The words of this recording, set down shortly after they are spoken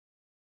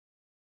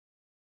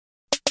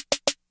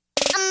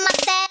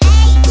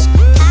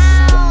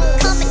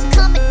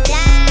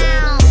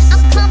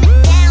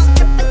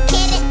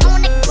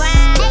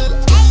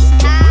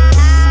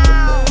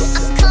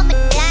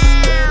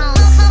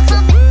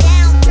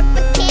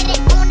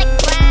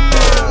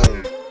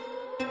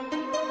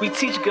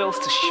teach girls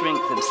to shrink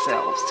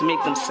themselves, to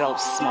make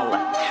themselves smaller.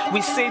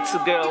 We say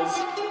to girls,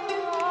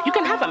 you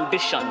can have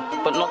ambition,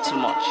 but not too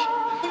much.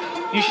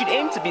 You should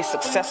aim to be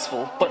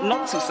successful, but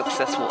not too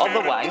successful,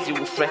 otherwise you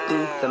will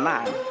threaten the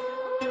man.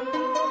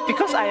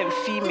 Because I am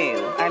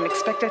female, I am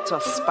expected to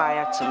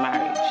aspire to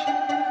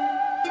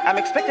marriage. I'm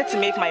expected to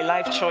make my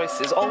life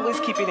choices, always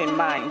keeping in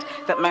mind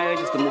that marriage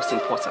is the most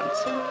important.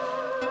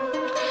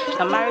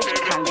 A marriage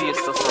can be a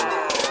source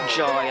of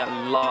joy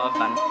and love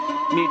and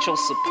mutual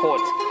support.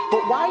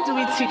 But why do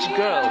we teach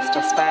girls to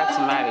aspire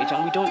to marriage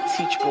and we don't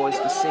teach boys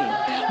the same?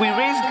 We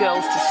raise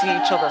girls to see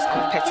each other as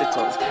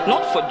competitors,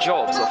 not for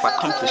jobs or for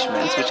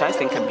accomplishments, which I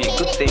think can be a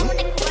good thing,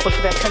 but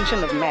for the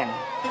attention of men.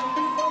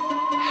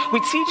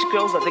 We teach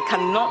girls that they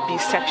cannot be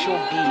sexual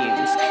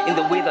beings in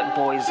the way that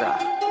boys are.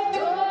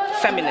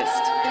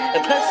 Feminist,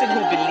 a person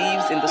who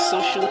believes in the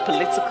social,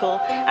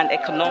 political, and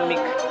economic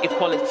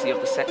equality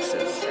of the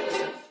sexes.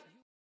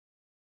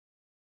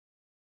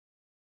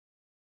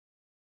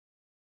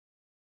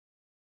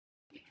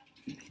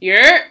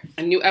 You're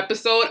a new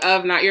episode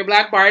of Not Your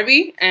Black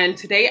Barbie, and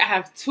today I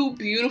have two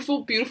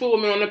beautiful, beautiful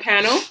women on the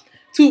panel.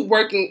 Two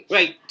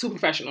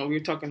professional. We were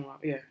talking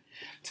about,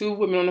 two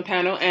women on the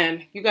panel,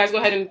 and you guys go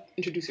ahead and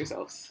introduce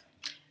yourselves.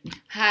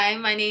 Hi,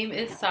 my name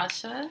is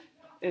Sasha.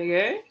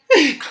 Okay.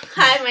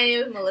 Hi, my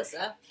name is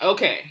Melissa.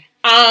 Okay.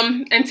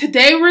 And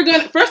today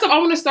first off, I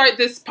want to start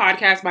this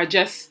podcast by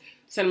just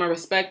sending my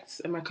respects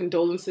and my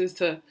condolences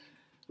to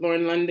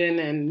Lauren London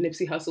and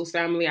Nipsey Hussle's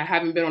family. I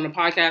haven't been on the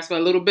podcast for a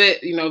little bit,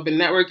 been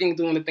networking,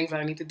 doing the things that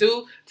I need to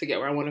do to get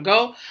where I want to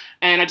go.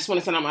 And I just want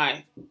to send out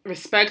my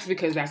respects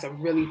because that's a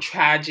really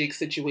tragic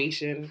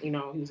situation. He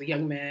was a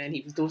young man.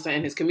 He was doing something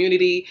in his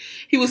community.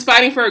 He was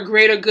fighting for a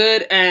greater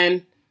good,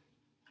 and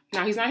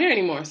now he's not here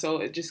anymore. So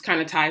it just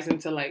kind of ties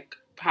into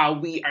how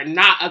we are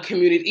not a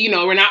community.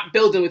 We're not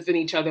building within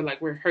each other,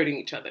 we're hurting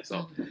each other.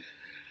 So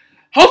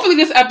hopefully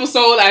this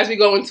episode, as we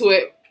go into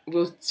it,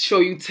 will show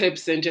you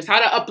tips and just how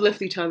to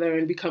uplift each other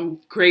and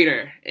become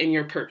greater in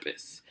your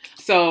purpose.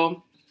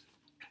 So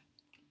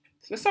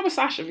let's start with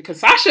Sasha, because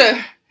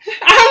Sasha,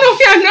 I don't know if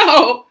y'all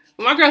know,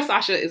 but my girl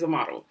Sasha is a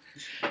model.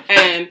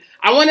 And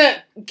I want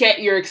to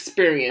get your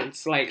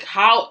experience.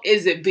 How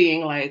is it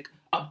being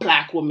a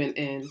black woman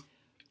in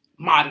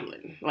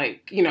modeling?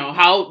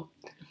 How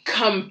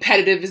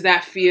competitive does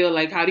that feel?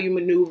 How do you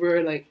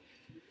maneuver?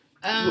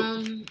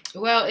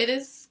 Well, it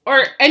is.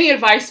 Or any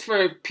advice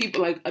for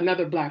people,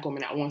 another black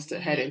woman that wants to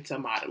head into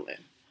modeling?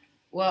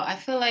 Well, I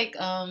feel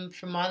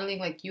for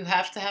modeling, you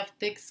have to have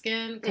thick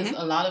skin because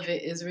a lot of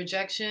it is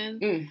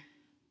rejection.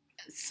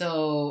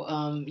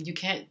 So you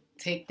can't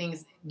take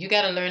things. You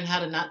got to learn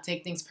how to not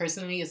take things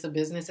personally. It's a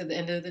business at the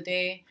end of the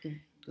day.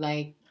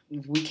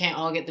 We can't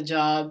all get the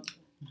job.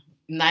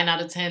 9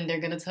 out of 10, they're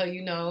going to tell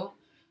you no.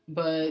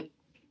 But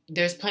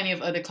there's plenty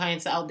of other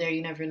clients out there.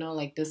 You never know.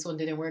 This one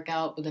didn't work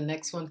out, but the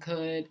next one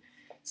could.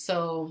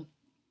 So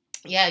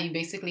yeah, you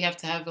basically have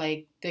to have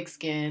thick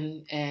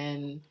skin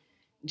and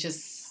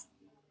just,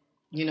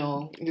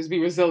 just be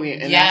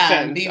resilient in that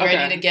sense. Be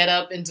ready to get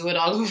up and do it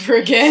all over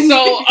again.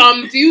 So,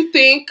 do you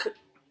think,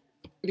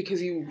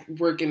 because you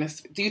work in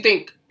this, do you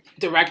think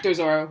directors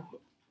or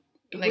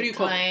what do you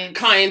clients,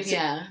 call clients?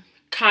 Yeah.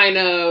 Kind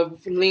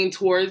of lean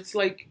towards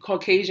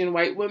Caucasian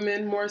white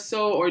women more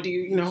so, or do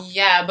you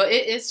Yeah, but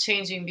it is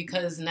changing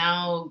because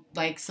now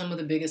some of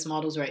the biggest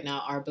models right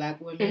now are black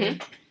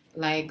women.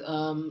 Like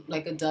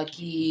a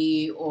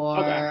Ducky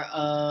or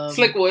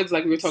Slick Woods,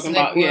 we were talking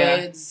about.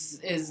 Woods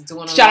is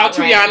doing a shout out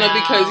to right Rihanna now.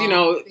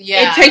 Because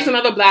it takes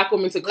another black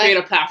woman to create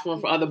a platform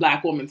for other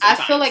black women.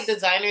 Sometimes. I feel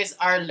designers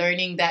are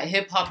learning that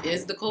hip hop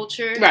is the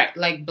culture,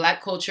 right?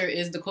 Black culture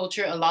is the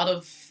culture. A lot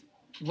of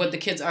what the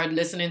kids are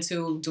listening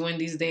to doing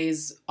these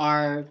days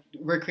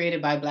were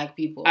created by black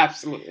people.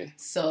 Absolutely.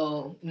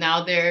 So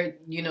now they're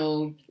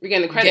we're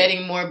getting the credit.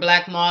 Getting more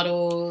black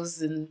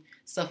models and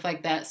stuff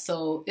like that.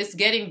 So it's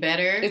getting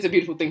better. It's a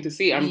beautiful thing to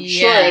see. I'm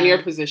sure in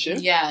your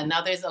position. Yeah.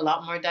 Now there's a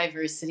lot more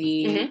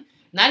diversity.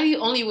 Not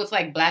only with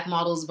black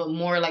models, but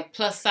more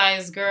plus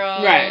size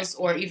girls, right?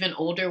 Or even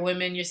older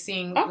women you're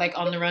seeing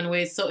on the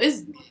runways. So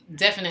it's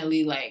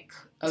definitely a lot.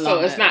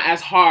 So it's not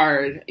as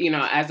hard,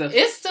 as a.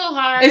 It's still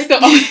hard. It's still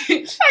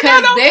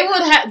because they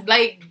would have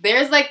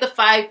there's the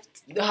 5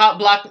 hot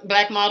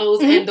black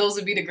models, and those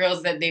would be the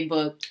girls that they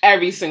book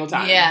every single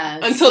time. Yeah,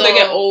 until they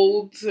get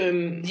old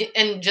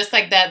and just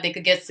like that, they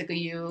could get sick of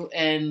you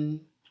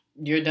and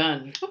you're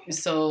done. Okay.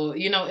 So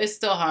it's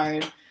still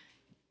hard,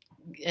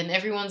 and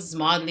everyone's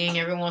modeling.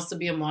 Everyone wants to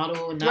be a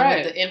model now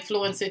with the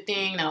influencer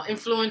thing. Now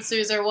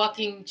influencers are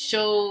walking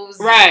shows,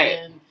 right?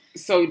 And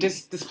so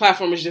this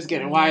platform is just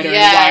getting wider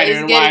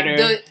and wider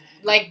and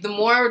wider. The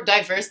more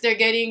diverse they're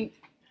getting.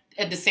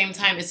 At the same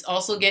time, it's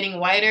also getting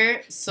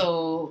wider,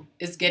 so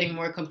it's getting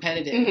more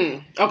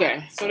competitive.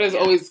 Okay, so there's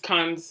always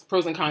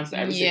pros and cons to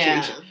every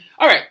situation.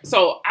 All right,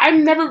 so I've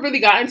never really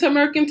gotten to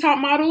American Top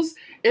Models.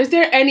 Is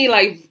there any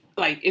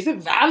is it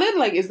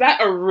valid? Is that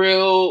a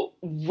real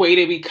way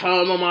to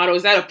become a model?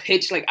 Is that a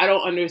pitch? I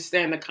don't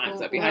understand the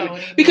concept behind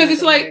it because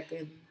it's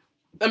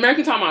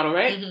American Top Model,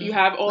 right? Mm-hmm. You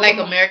have all like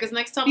America's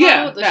Next Top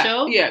Model, the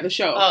show. Yeah, the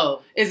show.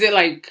 Oh, is it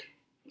like?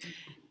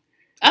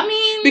 I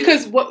mean,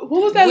 because what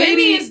was that Whitney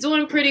lady? is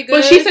doing pretty good,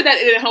 but she said that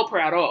it didn't help her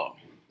at all.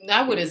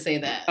 I wouldn't say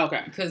that.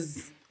 Okay,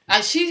 because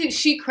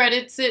she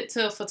credits it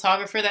to a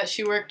photographer that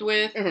she worked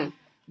with. Mm-hmm.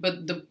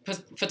 But the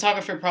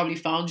photographer probably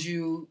found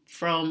you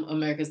from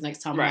America's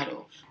Next Top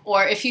Model.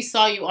 Or if he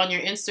saw you on your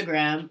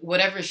Instagram,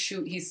 whatever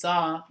shoot he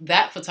saw,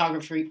 that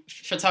photographer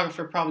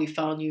probably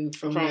found you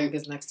from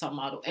America's Next Top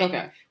Model.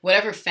 And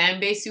whatever fan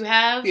base you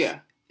have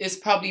is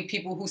probably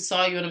people who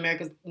saw you in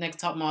America's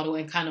Next Top Model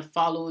and kind of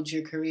followed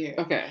your career.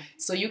 Okay.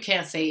 So you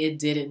can't say it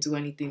didn't do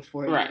anything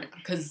for you. Right.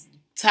 Because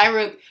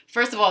Tyra,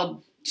 first of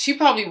all, she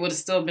probably would have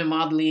still been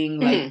modeling,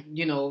 like,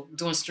 you know,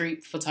 doing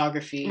street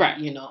photography,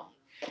 you know.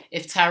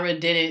 If Tyra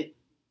didn't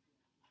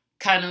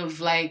kind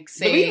of like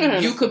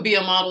say you could be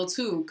a model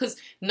too, because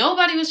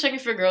nobody was checking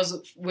for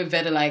girls with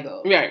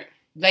vitiligo. Right.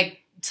 Like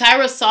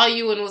Tyra saw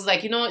you and was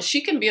like, you know what,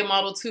 she can be a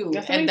model too,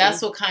 and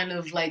that's what kind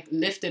of like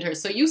lifted her.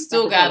 So you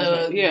still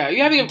gotta you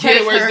have to give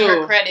credit where it's due.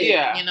 Her credit,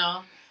 you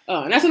know.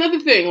 And that's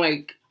another thing,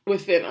 like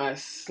within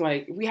us,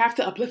 like we have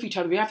to uplift each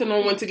other. We have to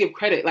know when to give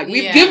credit. Like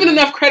we've given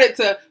enough credit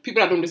to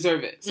people that don't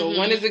deserve it. So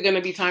when is it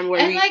gonna be time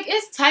where like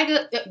it's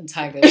Tyga, it's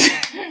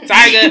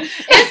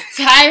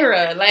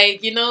Tyra.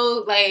 Like, you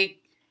know, like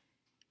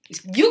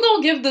you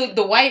gonna give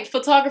the white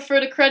photographer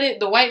the credit,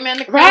 the white man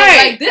the credit.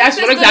 Right. Like, this that's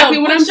exactly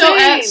what I'm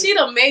saying. She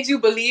done made you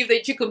believe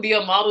that you could be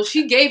a model.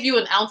 She gave you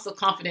an ounce of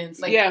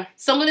confidence. Like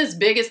someone as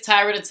big as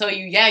Tyra to tell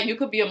you, you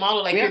could be a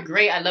model. Like you're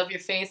great. I love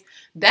your face.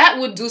 That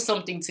would do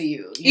something to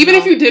you. Even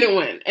if you didn't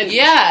win. And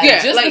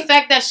just like, the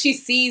fact that she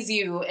sees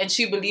you and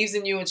she believes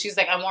in you and she's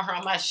like, I want her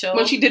on my show.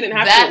 When she didn't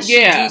have that to.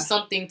 That should do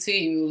something to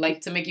you.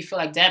 Like to make you feel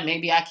like, damn,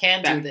 maybe I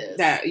can do this.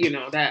 That, you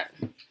know, that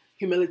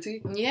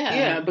humility.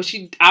 Yeah. But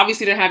she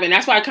obviously didn't have it. And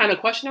that's why I kind of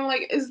question her.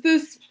 Like, is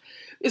this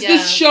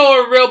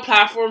show a real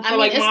platform for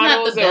like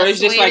models? Or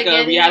is it just like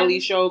a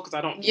reality show? Because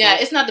I don't know.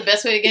 It's not the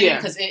best way to get in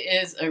because it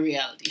is a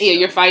reality show. Yeah,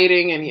 you're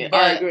fighting and you're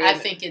arguing. I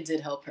think it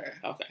did help her.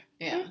 Okay.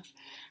 Yeah.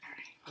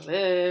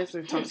 Let's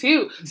talk to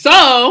you.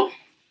 So,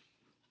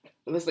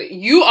 listen,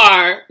 you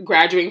are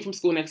graduating from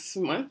school next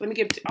month. Let me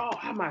give.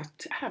 I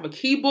have a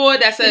keyboard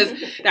that says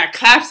that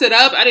claps it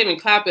up. I didn't even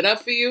clap it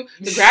up for you.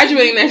 You're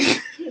graduating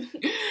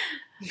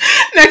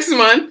next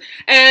month,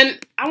 and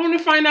I want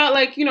to find out,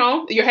 like, you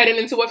know, you're heading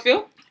into what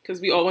field? Because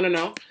we all want to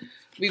know.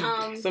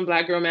 Some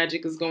Black girl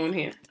magic is going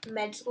here.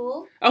 Med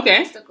school. Okay.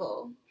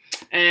 Mystical.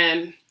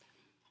 And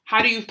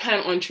how do you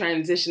plan on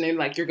transitioning?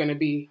 Like, you're going to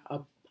be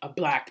a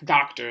Black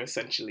doctor,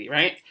 essentially,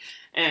 right?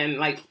 And,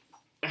 like,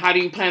 how do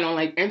you plan on,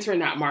 like, entering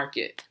that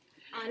market?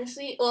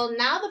 Honestly, well,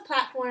 now the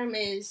platform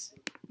is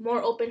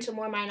more open to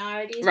more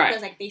minorities. Right.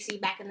 Because, like, they see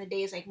back in the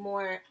days, like,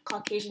 more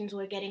Caucasians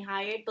were getting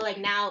hired. But, like,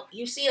 now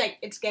you see, like,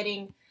 it's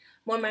getting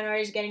more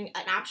minorities getting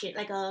an option,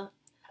 like, a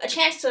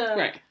chance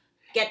to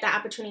get the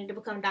opportunity to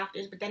become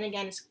doctors. But then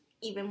again, it's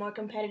even more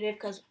competitive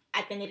because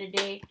at the end of the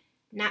day,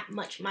 not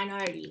much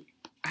minority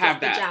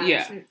have that jobs.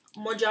 Yeah.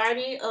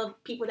 Majority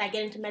of people that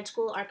get into med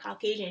school are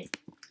Caucasian,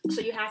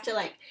 so you have to,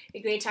 like,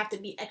 your grades have to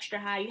be extra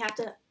high. You have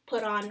to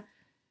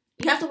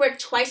work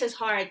twice as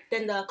hard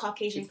than the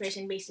Caucasian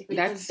person, basically,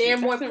 because they're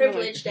more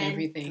privileged than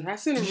everything.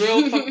 That's in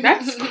real.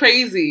 That's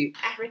crazy.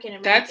 African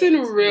American. That's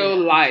in real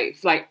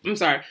life. Like, I'm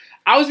sorry,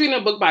 I was reading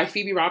a book by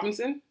Phoebe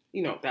Robinson.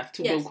 You know, that's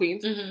Two Little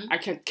Queens. Mm-hmm. I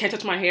can't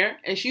touch my hair,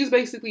 and she was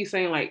basically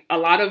saying, like, a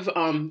lot of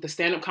the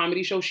stand-up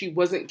comedy shows she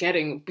wasn't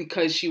getting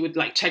because she would,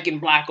 like, check in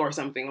Black or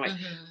something. Like,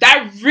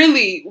 that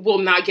really will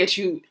not get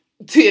you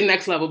to your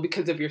next level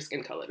because of your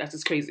skin color. That's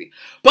just crazy.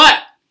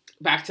 But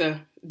back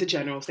to the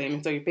general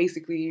statement. So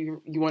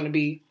you want to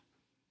be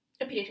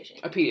a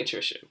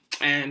pediatrician.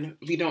 And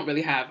we don't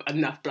really have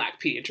enough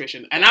Black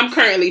pediatricians. And I'm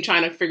currently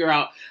trying to figure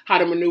out how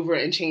to maneuver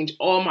and change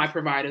all my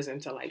providers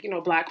into, like, you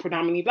know, Black,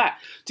 predominantly Black.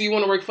 Do you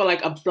want to work for,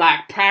 like, a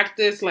Black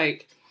practice?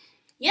 Like,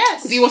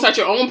 yes. Do you want to start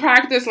your own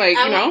practice? Like,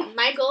 you know?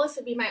 My goal is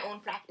to be my own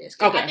practice.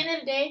 Because at the end of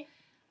the day,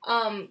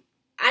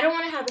 I don't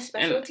want to have a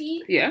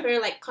specialty for,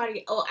 like,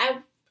 cardio. Oh,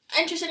 I'm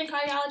interested in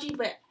cardiology,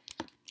 but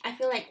I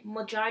feel like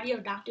majority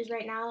of doctors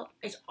right now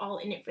is all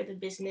in it for the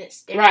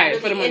business. They're not really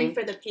for the money. In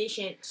for the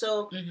patient.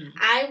 So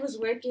I was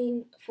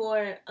working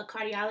for a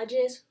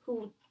cardiologist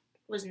who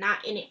was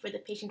not in it for the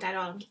patients at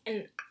all.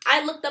 And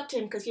I looked up to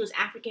him because he was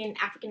African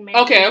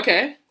American.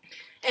 Okay.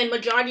 And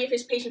majority of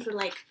his patients were,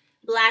 like,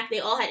 Black. They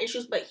all had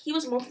issues, but he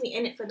was mostly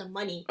in it for the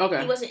money.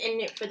 Okay. He wasn't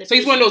in it for the patients.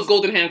 He's one of those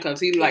golden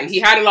handcuffs. He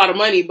had a lot of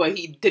money, but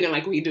he didn't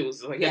like what he do.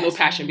 So, like, he had no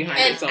passion behind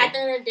it. So at the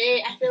end of the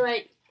day, I feel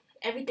like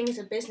everything is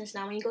a business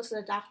now. When you go to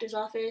the doctor's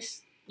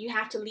office, you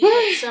have to leave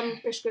with some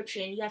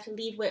prescription. You have to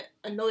leave with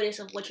a notice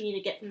of what you need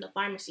to get from the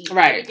pharmacy.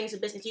 Right. Everything's a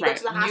business. You go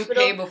to the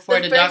hospital. You pay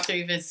before the doctor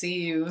even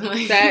see you.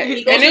 And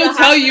they'll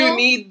tell you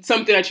need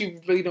something that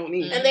you really don't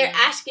need. And they're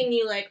asking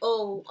you, like,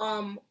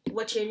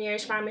 what's your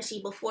nearest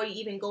pharmacy before you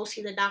even go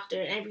see the doctor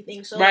and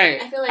everything. So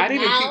I feel like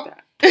now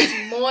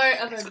it's more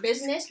of a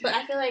business. But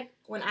I feel like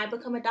when I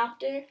become a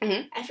doctor,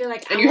 I feel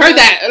like you heard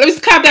that. Let me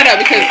clap that up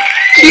because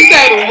she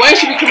said when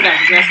she become a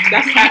doctor.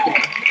 That's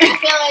happening. I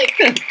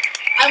feel like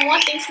I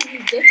want things to be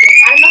different.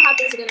 I don't know how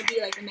things are gonna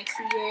be like the next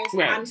few years.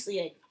 Right. Honestly,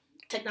 like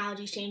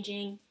technology's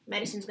changing,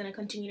 medicine's gonna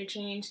continue to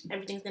change,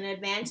 everything's gonna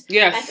advance.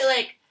 Yes. I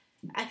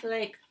feel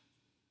like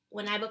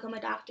when I become a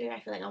doctor, I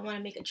feel like I want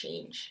to make a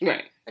change.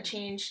 Right. A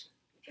change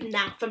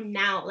from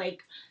now,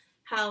 like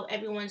how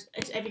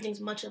everything's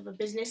much of a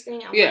business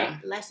thing. I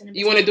want less in a business.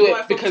 You want to do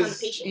it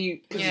because you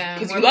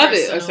love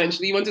it,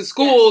 essentially. You went to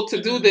school to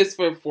do this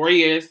for 4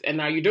 years, and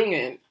now you're doing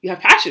it. You have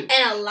passion.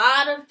 And a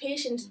lot of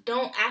patients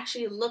don't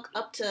actually look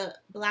up to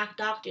Black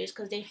doctors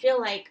because they feel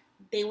like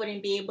they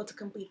wouldn't be able to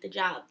complete the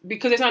job.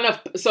 Because there's not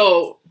enough.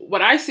 So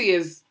what I see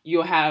is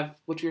you'll have,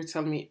 what you were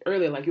telling me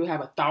earlier, like you'll have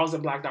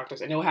 1,000 Black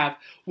doctors and you'll have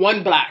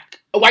white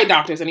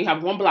doctors and you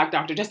have one Black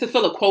doctor just to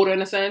fill a quota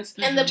in a sense.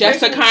 And just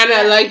to kind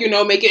of like,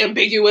 make it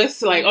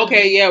ambiguous. Like,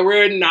 okay, yeah,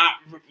 we're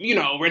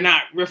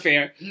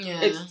fair.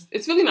 Yeah.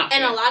 It's really not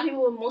fair. And a lot of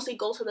people would mostly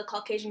go to the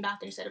Caucasian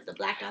doctor instead of the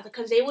Black doctor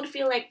because they would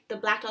feel like the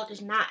Black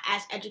doctor's not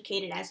as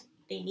educated as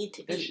they need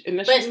to be.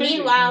 But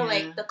meanwhile,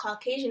 like the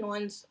Caucasian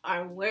ones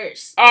are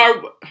worse.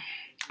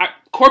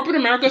 Corporate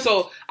America.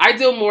 So I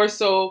deal more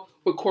so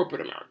with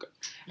corporate America,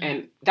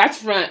 and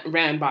that's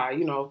ran by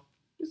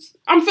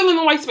I'm filling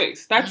the white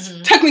space. That's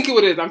technically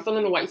what it is. I'm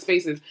filling the white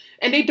spaces,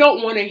 and they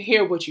don't want to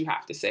hear what you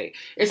have to say.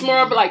 It's more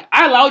of like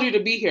I allowed you to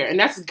be here, and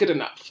that's good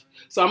enough.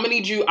 So I'm gonna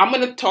need you. I'm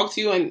gonna talk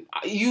to you, and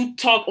you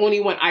talk only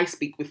when I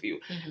speak with you,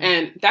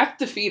 and that's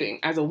defeating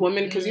as a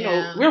woman because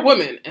we're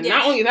women, and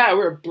not only that,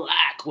 we're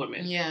Black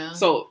women. Yeah.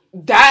 So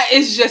that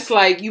is just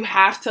like you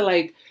have to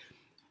like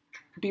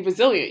be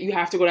resilient. You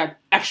have to go that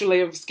extra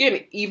layer of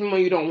skin, even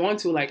when you don't want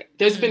to. Like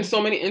there's been so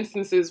many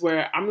instances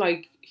where I'm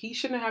like, he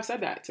shouldn't have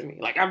said that to me.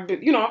 Like I've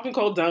been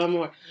called dumb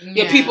or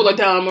people are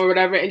dumb or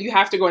whatever, and you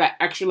have to go that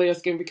extra layer of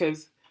skin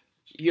because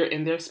you're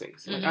in their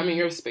space. Like, I'm in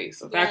your space.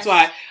 So that's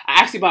why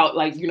I asked you about,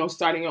 like,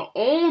 starting your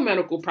own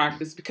medical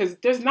practice because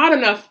there's not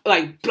enough,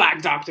 like,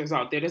 Black doctors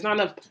out there. There's not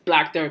enough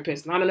Black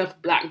therapists, not enough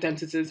Black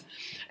dentists.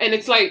 And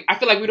it's like, I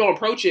feel like we don't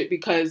approach it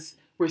because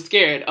we're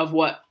scared of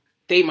what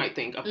they might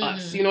think of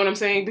us. You know what I'm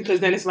saying? Because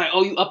then it's like,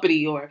 oh, you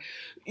uppity or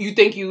you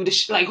think you,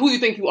 like, who you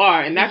think you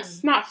are. And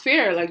that's not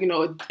fair. Like,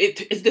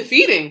 it's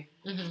defeating.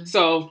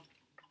 So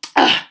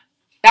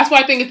that's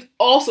why I think it's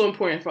also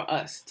important for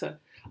us to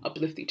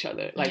uplift each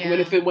other. Like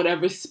in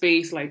whatever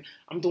space, like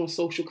I'm doing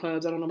social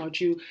clubs. I don't know about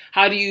you.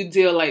 How do you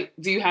deal? Like,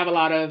 do you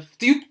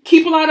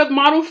keep a lot of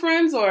model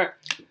friends or?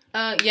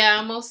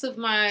 Yeah, most of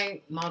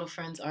my model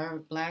friends are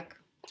Black.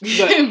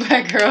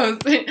 Black girls.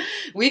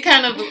 We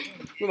kind of,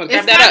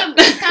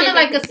 it's kind of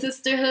like a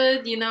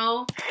sisterhood,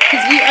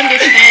 because we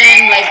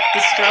understand like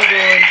the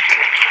struggle.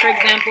 For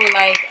example,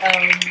 like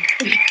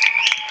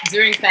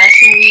during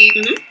Fashion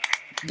Week.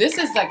 This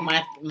is like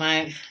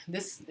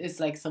this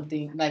is like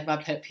something like my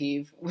pet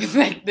peeve with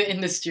like the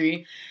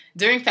industry.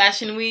 During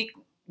Fashion Week,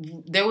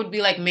 there would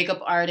be like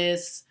makeup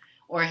artists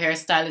or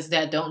hairstylists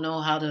that don't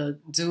know how to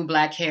do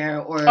Black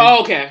hair or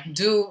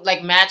do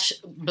like match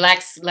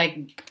Black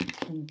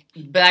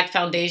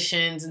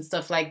foundations and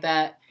stuff like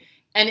that.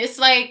 And it's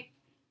like,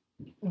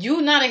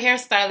 you're not a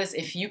hairstylist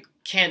if you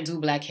can't do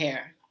Black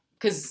hair.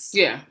 Because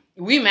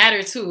we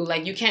matter too.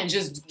 Like you can't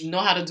just know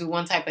how to do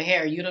one type of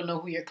hair. You don't know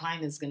who your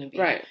client is going to be.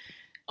 Right.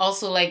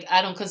 Also, like,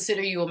 I don't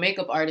consider you a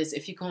makeup artist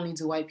if you can only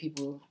do white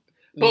people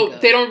makeup.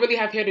 But they don't really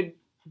have hair to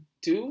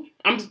do.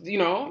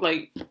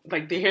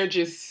 Like their hair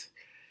just...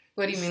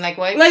 What do you mean, like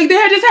what? Like their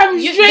hair just have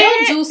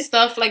straight... They'll do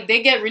stuff, like,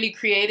 they get really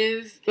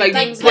creative. Like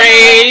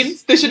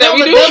braids, the shit that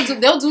we do?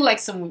 They'll do, like,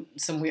 some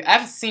weird...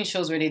 I've seen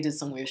shows where they did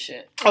some weird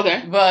shit.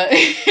 Okay. But,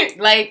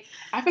 like...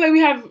 I feel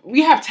like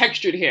we have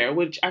textured hair,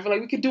 which I feel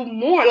like we could do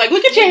more. Like,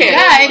 look at your hair.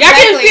 Yeah,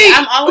 exactly. Y'all can see.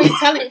 I'm always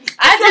telling.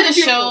 I did a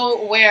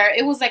show where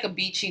it was like a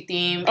beachy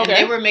theme, and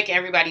they were making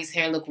everybody's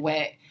hair look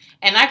wet.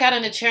 And I got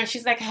in a chair, and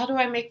she's like, "How do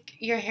I make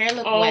your hair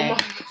look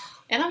wet?"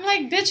 And I'm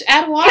like, "Bitch,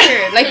 add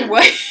water." Like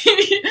what?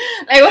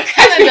 Like what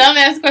kind of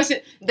dumbass question?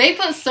 They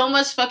put so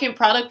much fucking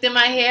product in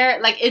my hair,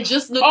 like it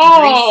just looked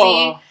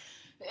greasy.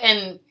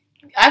 And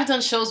I've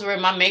done shows where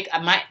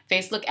my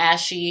face look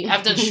ashy.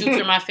 I've done shoots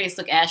where my face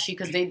look ashy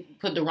because they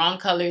put the wrong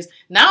colors.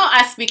 Now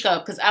I speak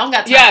up because I don't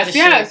got time for this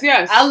shit.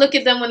 Yes. I'll look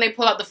at them when they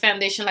pull out the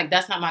foundation like,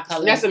 that's not my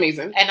color. That's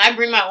amazing. And I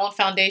bring my own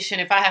foundation.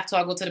 If I have to,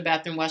 I'll go to the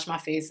bathroom, wash my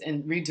face,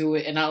 and redo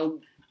it. And I'll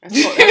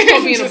that's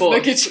called being a boy.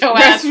 Look at your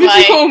ass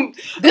like,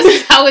 this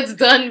is how it's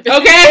done.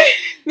 Okay?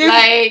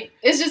 Like,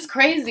 it's just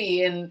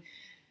crazy. And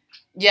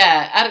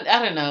yeah,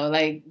 I don't know.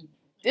 Like,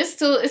 it's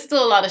still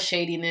a lot of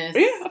shadiness.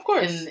 Yeah, of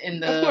course.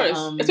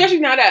 Especially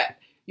now that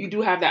you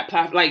do have that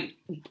platform, like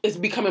it's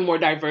becoming more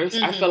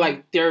diverse. I feel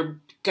like they're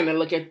gonna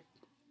look at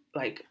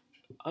like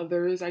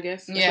others, I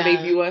guess. Yeah. So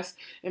they view us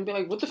and be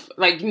like, what the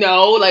like,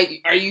 no,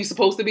 like, are you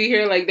supposed to be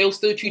here? Like, they'll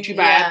still treat you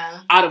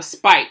bad out of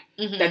spite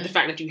that the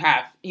fact that you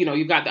have,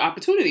 you've got the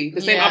opportunity. The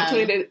same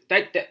opportunity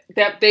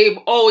that they've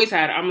always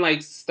had. I'm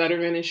like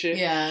stuttering and shit.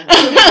 Yeah.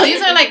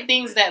 These are like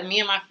things that me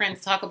and my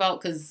friends talk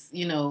about because,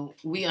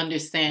 we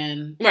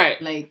understand.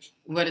 Right. Like,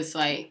 what it's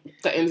like.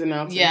 The ins and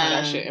outs and how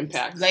that shit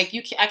impacts. Like,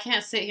 I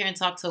can't sit here and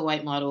talk to a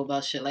white model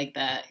about shit like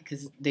that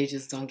because they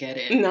just don't get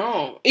it.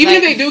 No. Even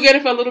if they do get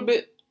it for a little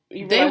bit,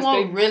 they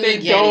won't really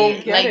get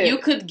it. Like, you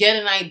could get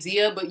an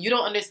idea, but you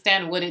don't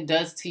understand what it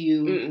does to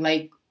you. Mm-mm.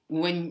 Like,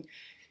 when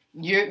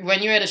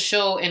you're at a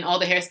show and all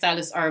the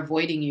hairstylists are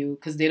avoiding you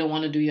because they don't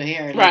want to do your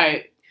hair. Like,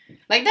 right.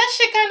 Like, that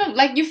shit kind of,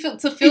 like, you feel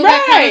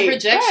that kind of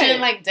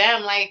rejection, like,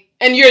 damn, like.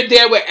 And you're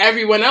there with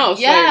everyone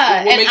else. Yeah,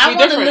 like, what and I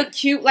want to look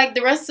cute. Like,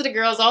 the rest of the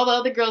girls, all the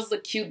other girls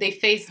look cute. They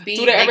face beat.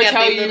 Do they ever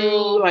tell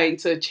you, like,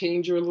 to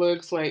change your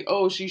looks? Like,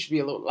 oh, she should be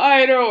a little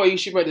lighter, or you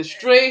should wear the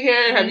straight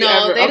hair? Have you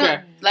ever? They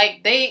don't.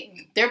 Like,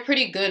 they're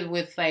pretty good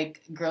with,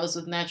 like, girls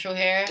with natural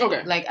hair.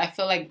 Okay. Like, I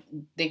feel like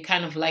they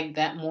kind of like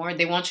that more.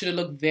 They want you to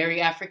look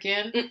very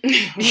African.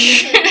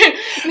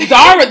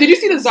 Zara, did you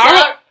see the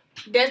Zara?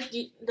 They're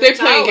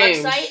playing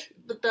games. I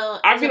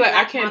feel like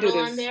I can't do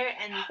this.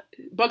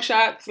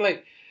 Buckshots,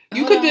 like.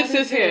 You could do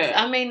this hair.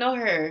 I may know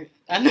her.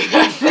 You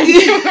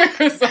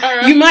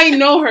might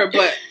know her,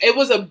 but it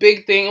was a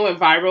big thing. It went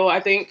viral,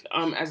 I think,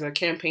 as a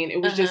campaign. It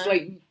was just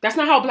like, that's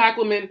not how black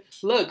women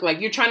look.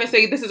 Like, you're trying to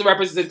say this is a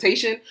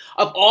representation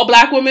of all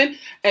black women,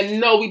 and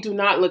no, we do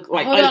not look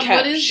like unkept.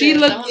 What is she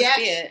looked,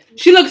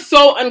 she looked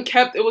so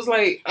unkept. It was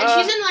like, and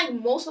she's in like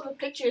most of the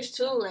pictures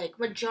too. Like,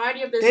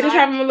 majority of the they just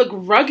have them look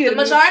rugged. The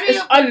majority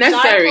of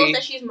unnecessary clothes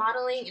that she's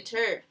modeling, it's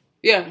her.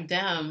 Yeah,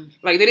 damn.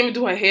 Like, they didn't even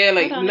do her hair.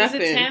 Like,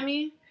 nothing. Is it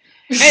Tammy?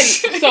 And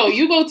so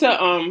you go to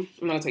I'm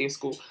not gonna tell you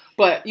school,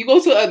 but you go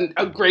to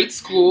a great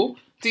school.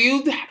 Do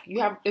you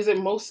have? Is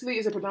it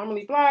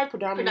predominantly black,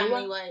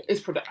 predominantly white?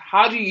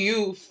 How do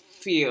you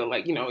feel?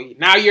 Like, you know,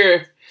 now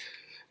you're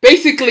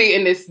basically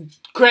in this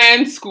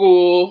grand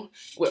school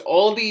with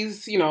all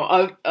these, you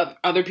know,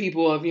 other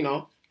people of, you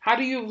know. How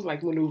do you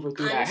like maneuver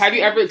through that? Have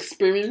you ever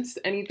experienced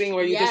anything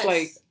where you just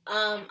like?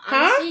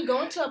 Honestly,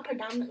 going to a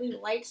predominantly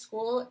white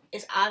school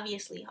is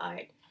obviously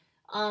hard.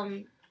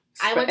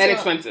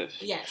 Expensive.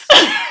 Yes.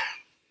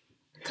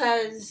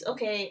 Because,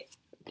 okay,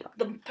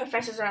 the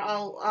professors are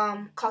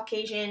all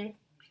Caucasian.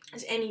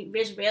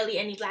 There's rarely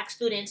any black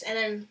students.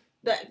 And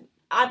then,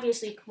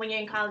 obviously, when you're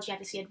in college, you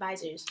have to see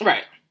advisors.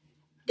 Right.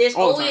 There's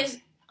always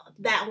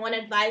that one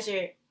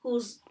advisor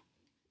who's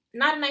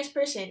not a nice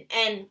person.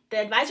 And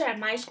the advisor at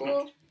my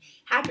school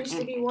happens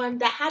to be one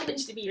that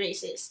happens to be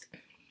racist.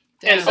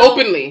 And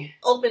openly.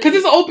 Because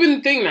it's an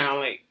open thing now,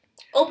 like.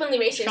 Openly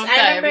racist. Trump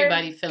got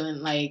everybody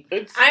feeling like.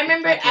 I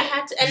remember I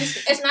had to, and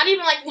it's not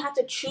even like you have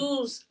to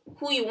choose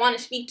who you want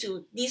to speak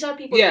to. These are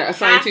people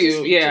assigned to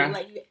you. Yeah, to.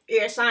 Like,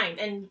 you're assigned,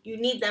 and you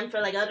need them for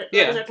like other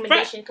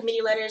recommendation,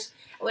 committee letters,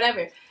 or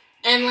whatever.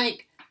 And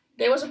like,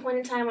 there was a point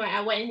in time where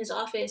I went in his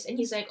office, and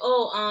he's like,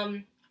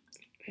 "Oh,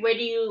 where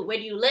do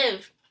you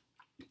live?"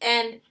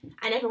 And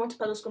I never went to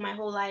public school my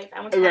whole life. I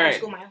went to public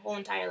school my whole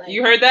entire life.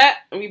 You heard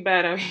that? We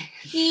bad.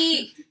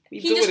 He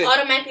just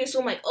automatically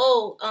assumed like,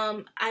 "Oh,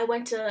 I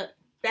went to."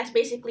 That's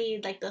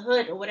basically like the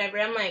hood or whatever.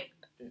 I'm like,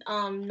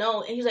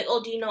 no. And he's like,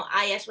 oh, do you know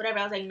IS, whatever?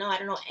 I was like, no, I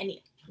don't know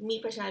any.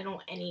 Me personally, I don't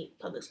know any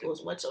public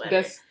schools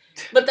whatsoever.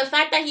 But the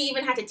fact that he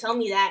even had to tell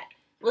me that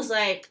was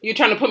like, you're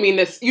trying to put me in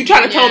this. You're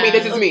trying to tell me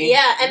this is me.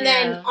 Yeah, and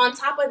then on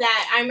top of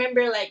that, I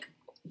remember like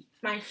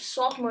my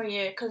sophomore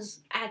year,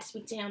 because I had to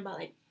speak to him about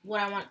like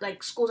what I want,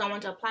 like schools I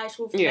want to apply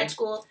to for med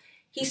school.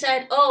 He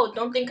said, oh,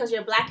 don't think because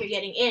you're black you're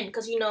getting in,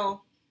 because you know,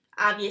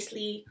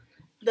 obviously.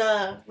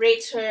 The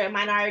rates for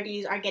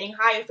minorities are getting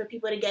higher for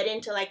people to get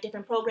into like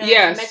different programs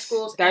and med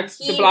schools. That's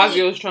de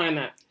Blasio's trying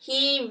that.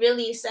 He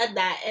really said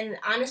that, and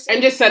honestly,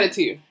 and just said it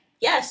to you.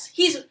 Yes,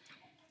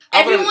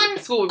 everyone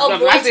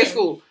avoids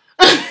him.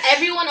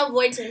 Everyone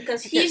avoids him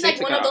because he's like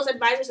one of those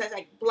advisors that's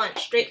like blunt,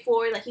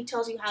 straightforward. Like, he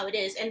tells you how it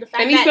is, and the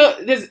fact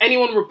does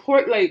anyone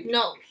report like?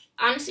 No,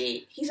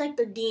 honestly, he's like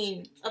the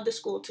dean of the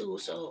school too.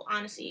 So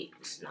honestly,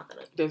 it's not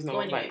gonna. There's no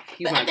like.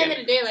 But at the end of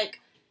the day, like.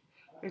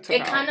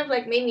 It kind of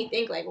like made me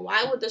think like,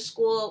 why would the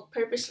school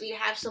purposely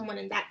have someone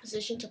in that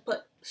position to put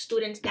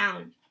students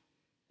down,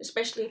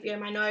 especially if you're a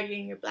minority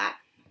and you're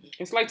black?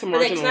 It's like to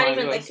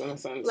marginalize us in a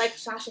sense. Like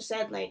Sasha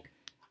said, like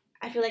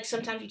I feel like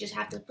sometimes you just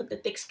have to put the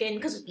thick skin,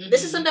 because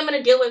this is something I'm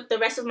gonna deal with the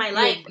rest of my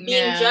life,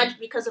 being judged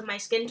because of my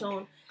skin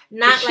tone,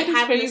 not like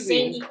having the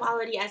same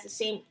equality as the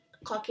same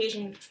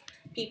Caucasian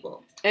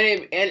people.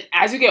 And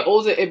as you get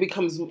older, it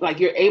becomes like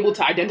you're able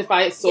to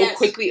identify it so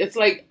quickly. It's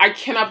like, I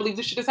cannot believe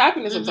this shit is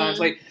happening sometimes.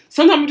 Like,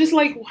 sometimes I'm just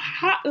like,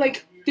 how,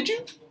 like, who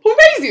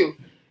raised you?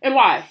 And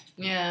why?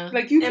 Yeah.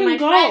 Like, you can go. And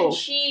my friend,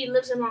 she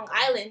lives in Long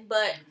Island,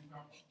 but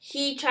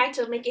he tried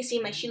to make it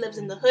seem like she lives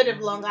in the hood of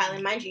Long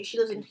Island. Mind you, she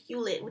lives in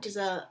Hewlett, which is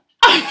a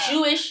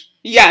Jewish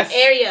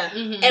area.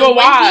 Mm-hmm. And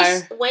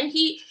why? When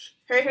he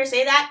heard her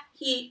say that,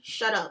 he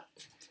shut up.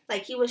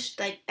 Like, he was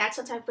like, that's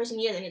the type of person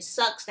he is, and it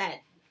sucks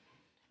that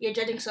you're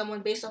judging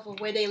someone based off of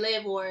where they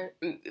live, or...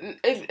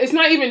 It's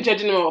not even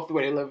judging them off the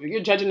way they live.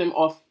 You're judging them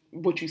off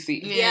what you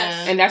see.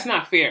 Yes. And that's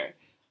not fair.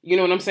 You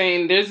know what I'm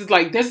saying?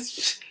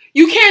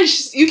 You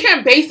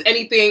can't base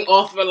anything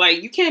off of,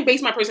 like, you can't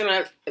base my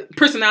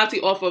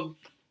personality off of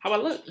how I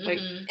look. Like,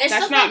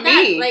 that's not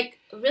me. That, like,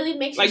 really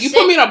makes like, you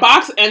put me in a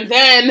box and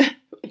then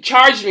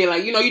charge me.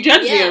 Like, you know, you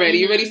judged me already.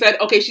 You already said,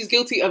 okay, she's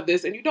guilty of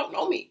this, and you don't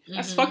know me.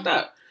 That's fucked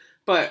up.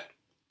 But...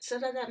 So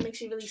that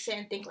makes you really sit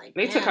and think like,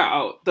 they took her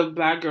out. The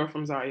black girl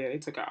from Zaria, they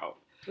took her out.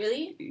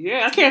 Really?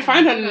 Yeah, I can't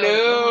find her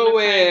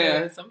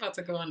nowhere. I'm about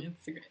to go on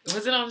Instagram.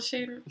 Was it on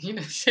Shade Room? You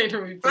know, Shade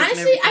Room.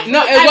 Honestly,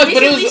 no, it was,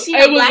 but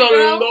it was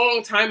a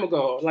long time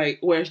ago. Like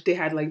where they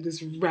had like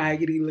this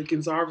raggedy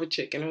looking Zara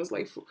chick, and it was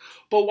like,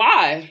 but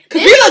why?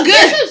 Because we look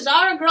good. There's a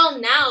Zara girl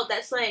now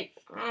that's like,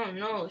 I don't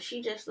know,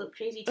 she just looked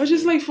crazy. I was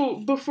just like,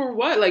 for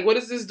what? Like, what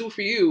does this do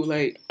for you?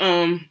 Like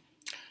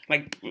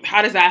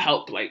how does that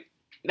help? Like,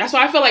 that's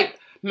why I feel like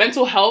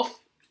mental health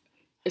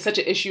is such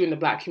an issue in the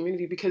Black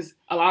community, because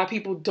a lot of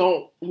people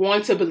don't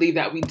want to believe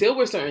that we deal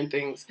with certain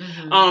things.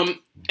 Mm-hmm.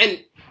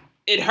 And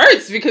it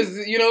hurts because,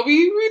 you know,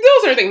 we deal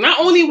with certain things. Not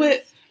only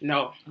with,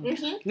 no,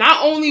 it's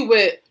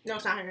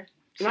not her.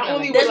 Not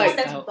only with like,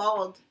 that's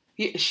bald.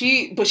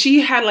 But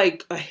she had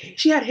like,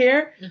 she had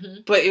hair,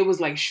 but it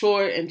was like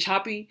short and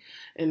choppy,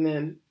 and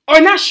then, or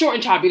not short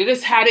and choppy, they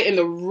just had it in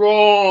the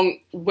wrong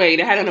way.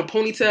 They had it in a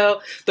ponytail,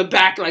 the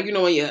back, like, you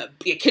know, when your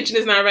kitchen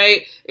is not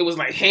right, it was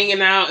like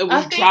hanging out, it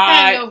was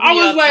dry. I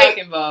was like,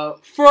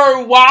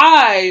 for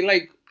why?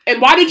 Like,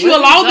 and why did you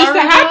allow this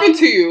to happen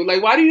to you?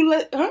 Like, why did you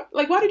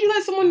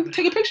let someone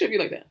take a picture of you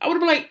like that? I would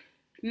have been like,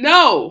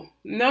 no.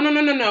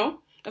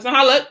 That's not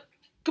how I look.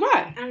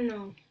 Goodbye. I don't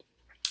know.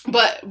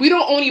 But we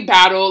don't only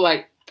battle,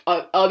 like,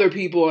 other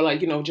people or,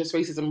 like, you know, just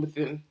racism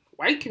within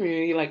white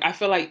community. Like, I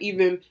feel like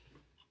even,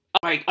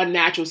 like,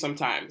 unnatural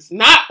sometimes.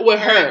 Not with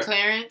her.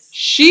 Clarence?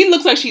 She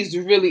looks like she's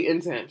really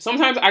into him.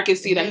 Sometimes I can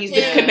see that he's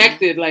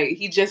disconnected. Like,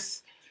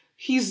 he's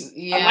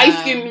a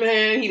light-skinned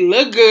man. He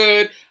look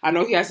good. I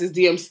know he has his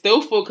DM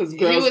still full because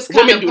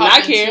women do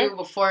not care.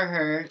 Before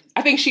her,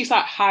 I think she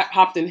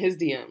hopped in his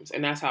DMs,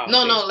 and that's how.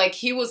 No, like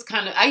he was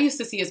kind of. I used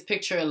to see his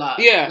picture a lot.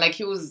 Yeah, like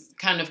he was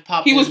kind of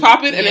popping. He was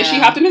popping, and then she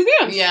hopped in his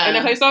DMs. Yeah, and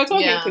that's how they started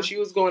talking because she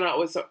was going out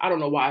with. I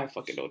don't know why I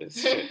fucking know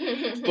this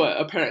shit,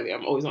 but apparently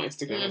I'm always on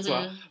Instagram as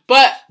well.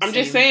 But I'm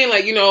just saying,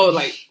 like, you know,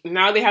 like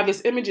now they have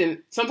this image, and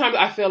sometimes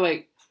I feel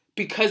like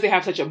because they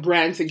have such a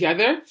brand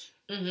together.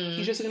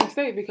 He's just gonna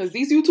stay because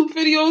these YouTube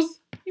videos,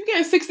 you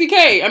getting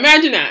 60K.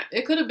 Imagine that.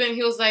 It could have been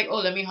he was like,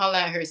 oh, let me holler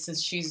at her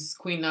since she's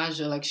Queen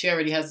Naja. Like she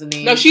already has the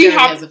name. No, she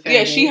hopped.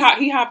 Yeah, she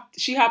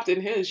hopped in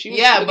his. She was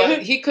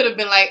but he could have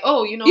been like,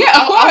 oh, you know,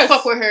 I'll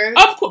fuck with her.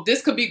 Of course,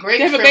 this could be great.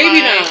 They have a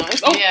baby now.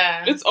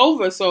 It's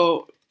over.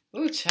 So.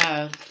 Ooh,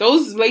 child.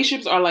 Those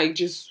relationships are like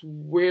just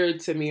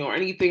weird to me, or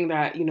anything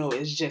that, you know,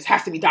 is just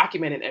has to be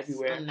documented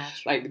everywhere.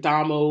 Like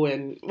Damo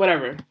and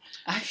whatever.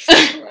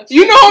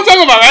 You know what I'm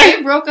talking about, right?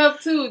 They broke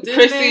up too, didn't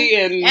Chrissy they?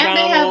 and Damo.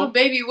 They have a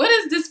baby. What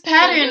is this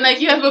pattern? Like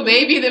you have a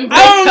baby, then break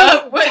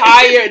up. I'm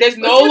tired. There's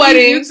no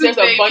weddings. There's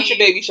a bunch of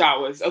baby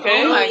showers.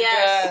 Okay. Oh my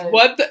god.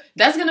 What?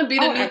 That's gonna be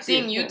the new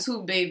thing.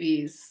 YouTube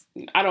babies.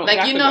 I don't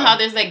like. You know how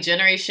there's like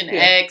Generation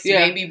X,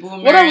 baby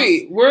boomers. What are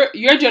we?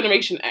 You're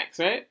Generation X,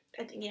 right?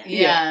 I think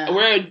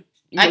we're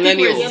millennials. I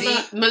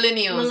think we're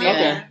millennials.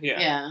 Okay,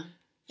 yeah.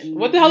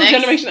 What the hell is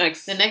Generation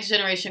X? The next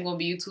generation gonna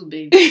be YouTube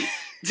babies.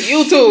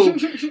 YouTube.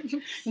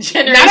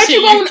 Generation now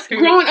that you're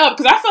growing up,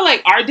 because I feel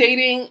like our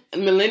dating,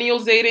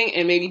 millennials dating,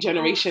 and maybe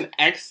Generation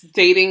X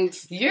dating.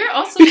 You're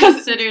also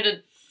considered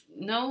a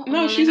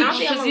no. She's a.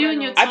 Because you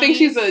and your. I think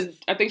she's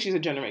a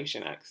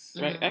Generation X,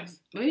 right? X.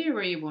 What year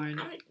were you born?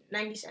 I'm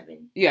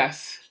 97.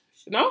 Yes.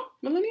 No,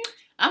 millennial.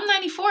 I'm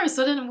 94.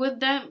 So then, would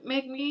that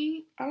make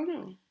me? I don't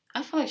know.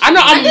 I feel like I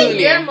know I'm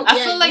millennial.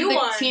 I feel like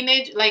the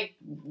teenage,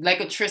 like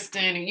a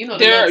Tristan, you know,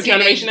 their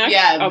Generation X.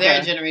 Yeah,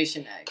 their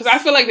Generation X. Because I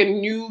feel like the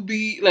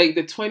newbie, like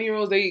the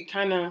 20-year-olds, they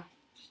kind of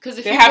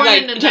they have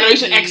like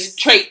Generation 90s, X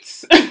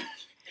traits.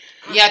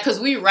 Yeah, because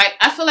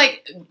I feel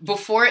like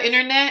before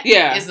internet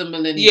is a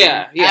millennial.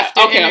 Yeah.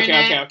 After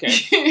internet, okay.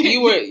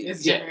 You were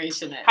it's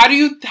Generation X. How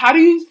do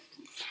you?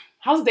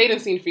 How's dating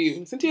scene for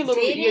you? Since you're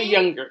you're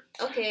younger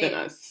than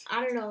us.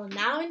 I don't know.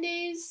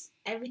 Nowadays,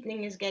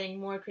 everything is getting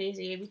more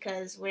crazy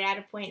because we're at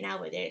a point now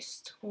where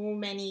there's too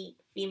many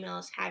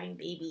females having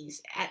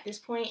babies. At this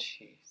point,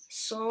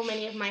 so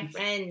many of my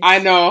friends. I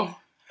know.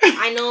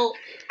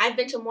 I've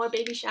been to more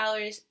baby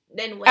showers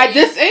than weddings. At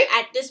this age?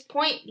 At this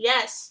point,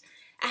 yes.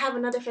 I have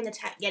another friend that's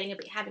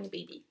having a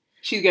baby.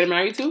 She's getting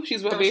married too?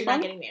 She's with a baby? She's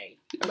not getting married.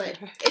 But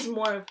it's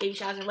more of baby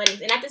showers and weddings.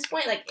 And at this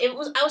point, like, I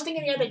was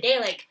thinking the other day,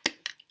 like,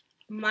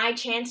 my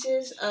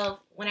chances of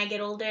when I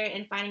get older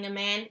and finding a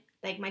man,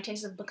 like, my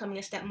chances of becoming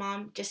a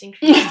stepmom just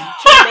increased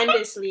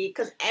tremendously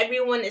because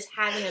everyone is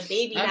having a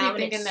baby now.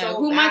 And it's so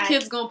who bad. My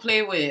kids gonna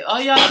play with? All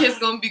y'all kids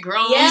gonna be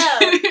grown. Yeah.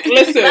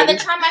 Listen. By the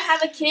time I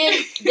have a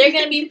kid, they're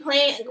gonna be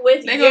playing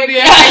with. They're gonna be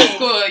in high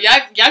school.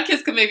 Y'all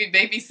kids can maybe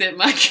babysit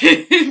my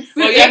kids.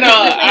 Oh yeah, no,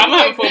 I'm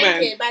having a full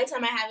man. By the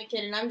time I have a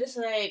kid, and I'm just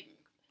like,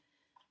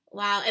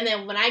 wow. And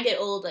then when I get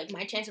old, like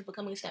my chance of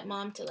becoming a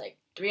stepmom to like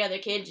 3 other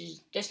kids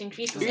is just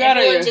increased.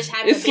 Everyone's just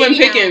having it's a baby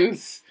slim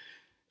pickings. Now.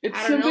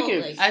 It's slim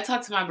pickings. Like, I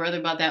talk to my brother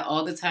about that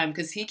all the time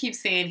because he keeps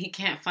saying he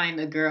can't find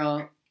a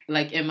girl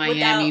like in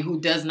Miami who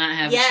does not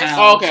have a child.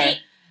 Oh, okay.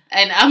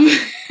 And I'm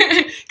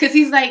because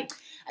he's like,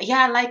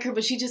 yeah, I like her,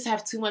 but she just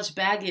have too much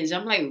baggage.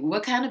 I'm like,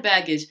 what kind of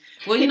baggage?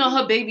 Well, you know,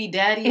 her baby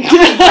daddy. I'm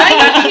like,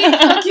 why you keep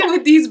fucking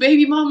with these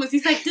baby mamas?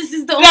 He's like, this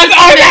is the only thing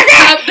that's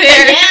out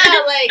there.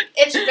 Yeah, like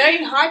it's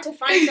very hard to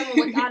find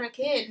someone without a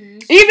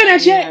kid. Even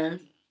at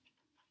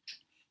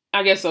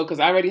I guess so, because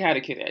I already had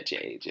a kid at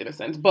your age, in a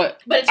sense.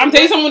 But I'm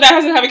dating someone that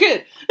hasn't had a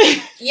kid.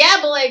 Yeah,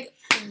 but like,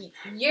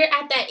 you're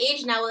at that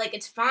age now where like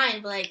it's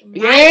fine, but like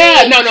no.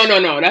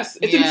 It's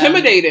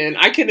intimidating.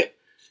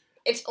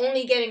 It's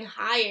only getting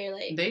higher.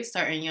 Like they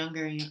starting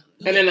younger, and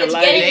then they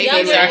start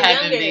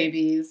having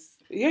babies.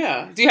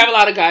 Yeah. Do you have a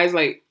lot of guys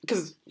like?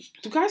 Because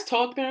do guys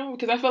talk now?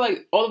 Because I feel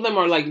like all of them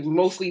are like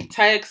mostly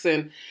texts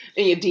and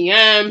in your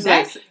DMs.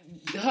 That's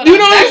what I'm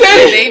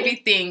saying? The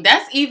baby thing.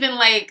 That's even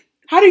like.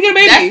 How do you get a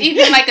baby? That's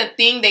even like a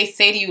thing they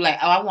say to you, like,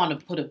 "Oh, I want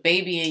to put a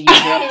baby in you."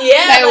 Girl.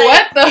 Yeah. Like,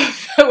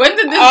 what when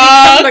did this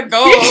become the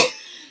goal?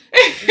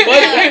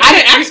 I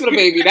didn't ask for the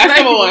baby.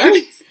 That's number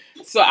one.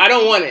 So I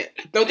don't want it.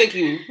 No, thank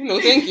you. No,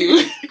 thank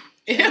you.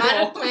 A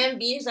lot of Plan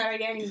Bs are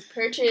getting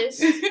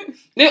purchased.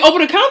 They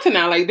open a counter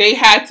now. Like they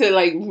had to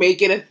like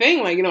make it a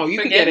thing. Like you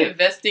could get it.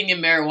 Investing in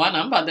marijuana.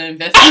 I'm about to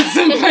invest in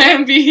some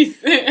Plan Bs.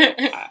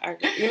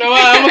 You know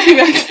what? I'm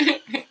gonna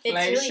keep that. It's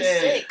like, really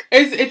sick.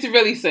 It's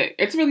really sick.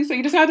 It's really sick.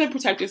 You just have to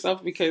protect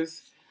yourself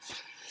because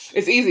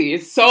it's easy.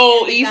 It's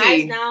so easy.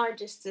 Guys now are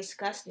just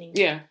disgusting.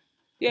 Yeah.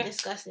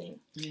 Disgusting.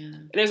 Yeah.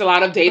 There's a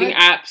lot of dating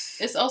apps.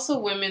 It's also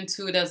women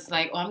too that's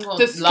like, oh, I'm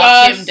going to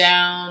lock him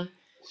down.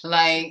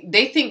 Like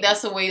they think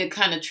that's a way to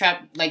kind of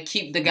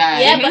keep the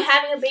guy. Yeah, but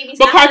having a baby's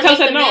but Cartel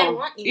said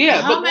no.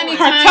 Yeah, how many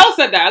Cartel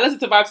said that. I listened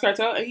to Vibes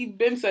Cartel and he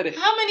been said it.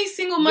 How many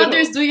single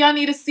mothers do y'all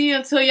need to see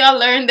until y'all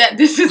learn that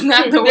this is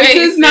not the way?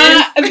 This is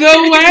not the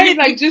way.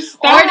 Like just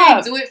stop.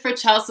 Or they do it for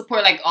child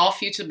support, like all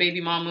future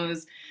baby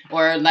mamas.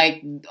 Or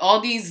like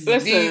all these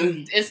Instagram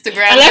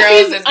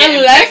girls that's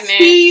getting pregnant.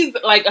 He's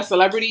like a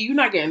celebrity, you're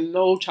not getting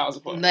no child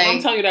support. Like,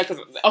 I'm telling you that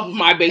because of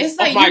my base. It's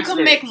like you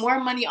can make more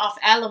money off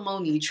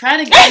alimony.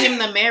 Try to get him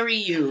to marry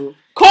you.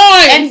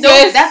 Coins, and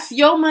that's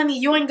your money.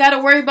 You ain't got to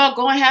worry about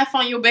going half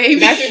on your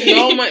baby. That's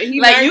no money.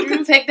 Like you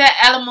can take that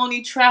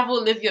alimony,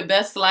 travel, live your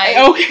best life.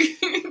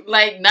 Okay.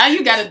 Like now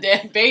you got a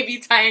dead baby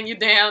tying you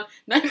down.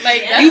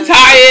 Like you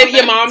tired.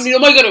 Your mom.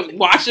 Nobody gonna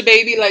watch the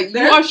baby. Like you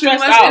are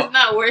stressed out. It's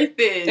not worth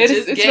it.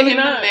 Just get really him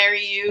not. to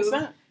marry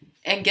you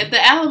and get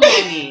the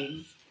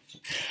alimony.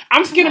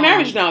 I'm scared of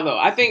marriage now, though.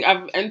 I think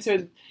I've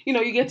entered.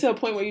 You get to a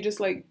point where you just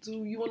like, do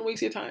you want to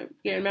waste your time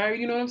getting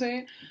married? You know what I'm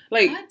saying?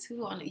 Like, I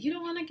too want it. You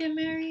don't want to get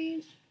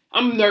married?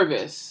 I'm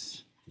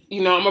nervous.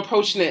 I'm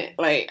approaching it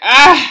like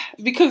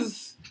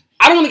because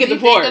I don't want to get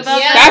divorced.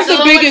 That's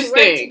the biggest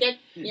thing.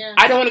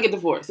 I don't want to get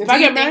divorced. If I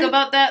get married, think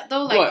about that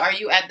though? Like, are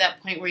you at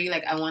that point where you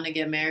like, I want to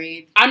get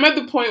married? I'm at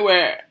the point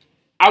where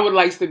I would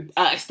like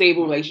a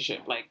stable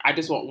relationship. Like, I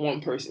just want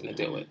one person to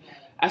deal with.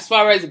 As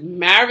far as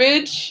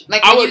marriage,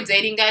 like when you're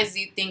dating guys,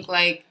 do you think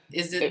like,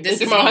 is this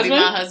gonna be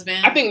my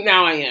husband? I think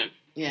now I am.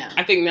 Yeah.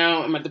 I think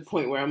now I'm at the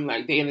point where I'm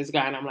like dating this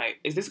guy and I'm like,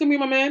 is this gonna be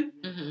my man?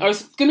 Mm-hmm. Or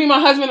is it gonna be my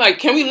husband? Like,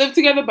 can we live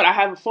together? But I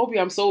have a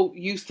phobia. I'm so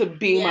used to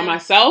being by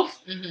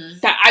myself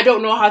that I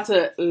don't know how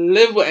to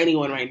live with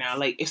anyone right now.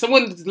 Like, if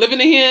someone's living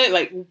in here,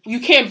 like,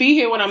 you can't be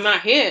here when I'm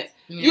not here.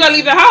 Yeah. You gotta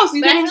leave the house. You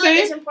know what I'm saying?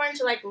 Like it's important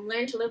to like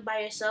learn to live by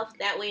yourself.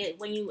 That way,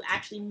 when you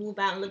actually move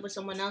out and live with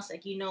someone else,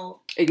 like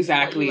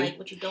exactly what you like,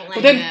 what you don't like.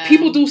 But then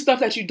people do stuff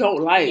that you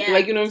don't like. Yeah.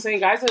 Like, you know what I'm saying?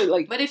 Guys are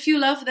like. But if you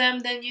love them,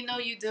 then you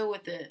deal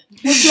with it.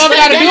 What's love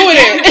got to do with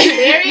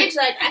it? Marriage,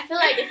 like I feel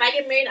like if I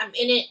get married, I'm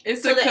in it.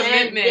 It's a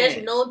commitment.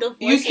 There's no divorce.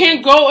 You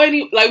can't go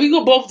we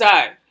could both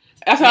die.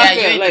 That's how I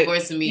feel. You ain't like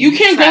divorcing me. You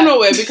can't go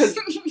nowhere because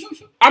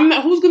I'm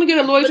not. Who's gonna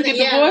get a lawyer to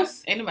get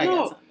divorced? Ain't nobody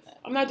got something.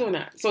 I'm not doing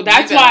that. So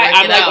that's why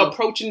I'm like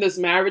approaching this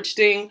marriage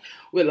thing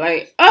with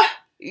like,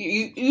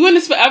 you in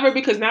this forever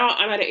because now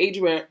I'm at an age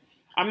where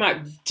I'm not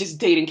just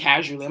dating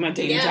casually. I'm not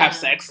dating to have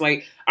sex.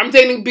 Like, I'm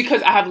dating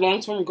because I have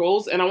long-term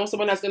goals and I want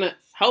someone that's going to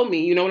help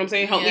me. You know what I'm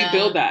saying? Help me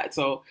build that.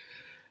 So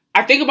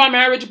I think about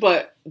marriage,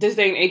 but this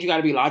day and age, you got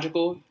to be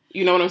logical.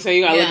 You know what I'm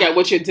saying? You got to look at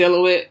what you're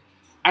dealing with.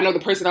 I know the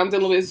person I'm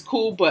dealing with is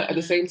cool, but at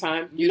the same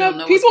time, you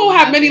know people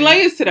have many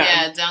layers to them.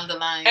 Yeah, down the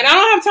line. And I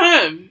don't have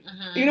time.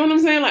 Mm-hmm. You know what I'm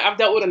saying? Like, I've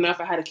dealt with enough.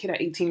 I had a kid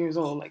at 18 years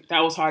old. Like, that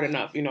was hard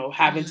enough,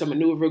 having to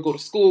maneuver, go to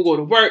school, go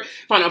to work,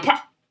 find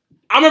a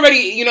I'm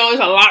already, there's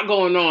a lot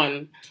going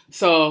on.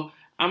 So,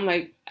 I'm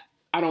like,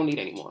 I don't need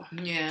any more.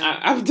 Yeah.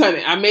 I've done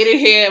it. I made it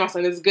here. My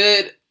son is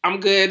good. I'm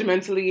good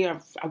mentally.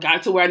 I've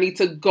got to where I need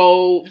to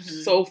go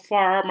so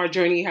far. My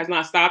journey has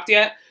not stopped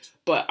yet.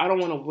 But I don't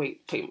want to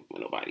play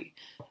with nobody.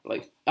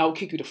 Like, I'll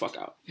kick you the fuck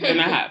out.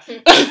 And I have.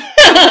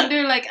 I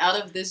wonder, like,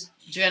 out of this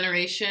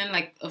generation,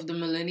 like, of the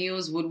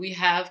millennials, would we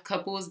have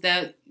couples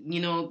that,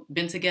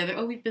 been together?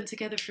 Oh, we've been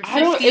together for 50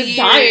 years. It's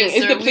dying.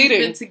 It's depleting.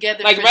 We've been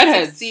together like for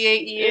redheads.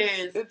 68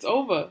 years. It's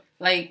over.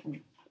 Like,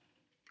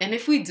 and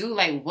if we do,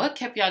 like, what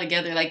kept y'all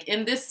together? Like,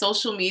 in this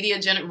social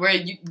media where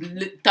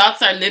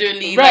thoughts are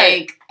literally,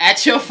 like,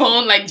 at your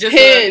phone, like, just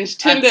Hinge,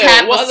 Tinder,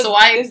 tap, a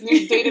swipe. This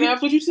new dating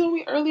app. What you tell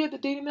me earlier, the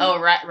dating app? Oh,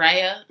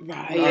 Raya.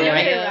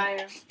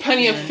 Raya.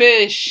 Plenty of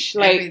fish.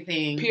 Like,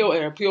 everything.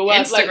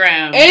 POS.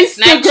 Instagram. Like,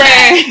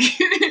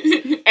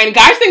 Instagram. And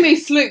guys think they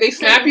slick. They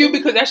snap you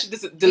because that shit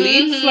just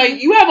deletes. Like,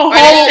 you have a whole... Or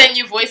they send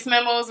you voice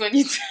memos when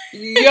you...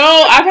 Yo,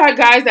 I've had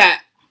guys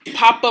that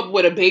pop up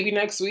with a baby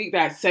next week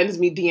that sends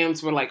me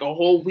DMs for like a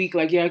whole week,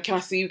 like, yeah, can I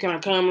see you? Can I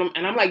come?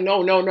 And I'm like,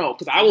 no,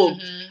 because I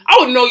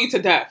would know you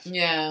to death.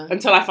 Yeah.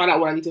 Until I find out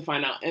what I need to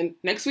find out. And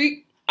next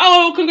week,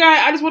 oh,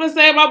 congrats! I just want to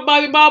say about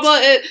baby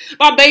Baba,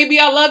 my baby,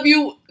 I love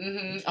you.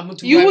 Mm-hmm. I'm gonna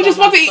do you right just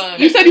by want my to. son.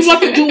 You said you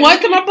want to do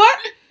what to my butt?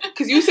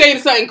 Because you saying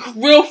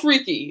something real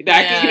freaky that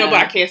I can, but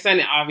I can't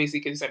send it obviously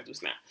because you said it through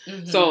Snap.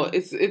 Mm-hmm. So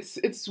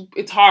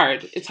it's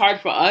hard. It's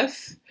hard for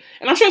us,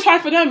 and I'm sure it's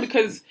hard for them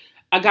because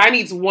a guy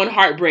needs one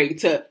heartbreak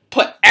to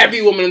put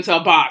every woman into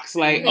a box.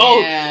 Like,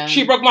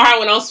 she broke my heart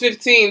when I was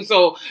 15,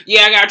 so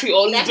yeah, I gotta treat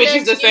all these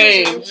bitches the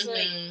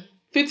same.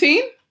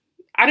 15?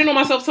 I didn't know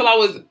myself till I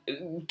was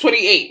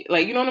 28.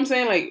 Like, you know what I'm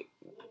saying? Like,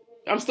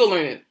 I'm still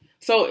learning.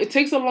 So it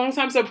takes a long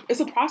time. So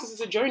it's a process.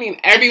 It's a journey. And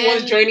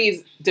everyone's journey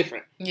is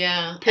different.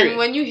 Yeah. Period. And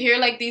when you hear,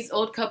 like, these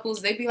old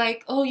couples, they be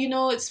like, oh, you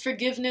know, it's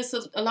forgiveness,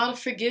 a lot of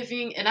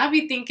forgiving. And I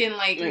be thinking,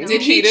 like,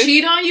 did he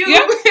cheat on you? Yeah.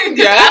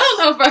 I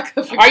don't know if I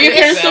could forgive. Are your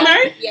parents still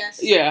married?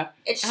 Yes. Yeah.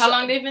 How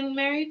long they've been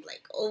married?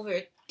 Like,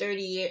 over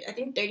 30 years. I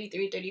think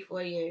 33,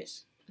 34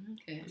 years.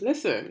 Okay.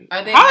 Listen.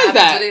 Are they How happy? is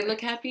that? Do they look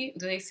happy?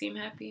 Do they seem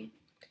happy?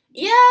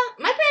 Yeah,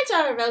 my parents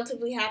are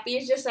relatively happy.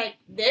 It's just like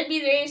there'd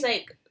be days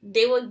like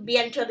they would be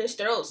at each other's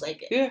throats.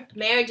 Like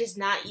marriage is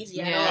not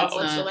easy at all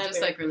whatsoever.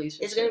 Just like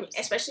relationships. It's gonna be,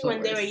 especially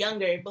when they were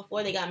younger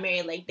before they got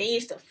married. Like they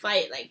used to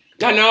fight. Like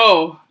I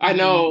know,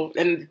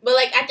 and but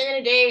like at the end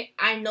of the day,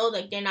 I know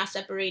like they're not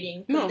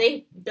separating. No,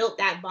 they built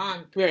that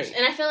bond. Right.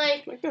 And I feel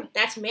like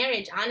that's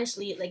marriage.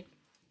 Honestly, like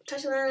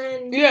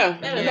touchline.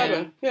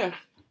 Yeah.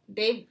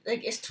 They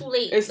like it's too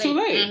late. It's like, too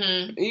late.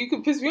 Mm-hmm. You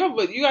can piss me off,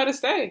 but you gotta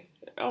stay.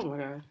 Oh my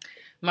god.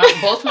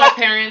 Both my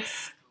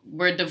parents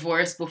were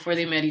divorced before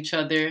they met each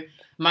other.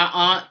 My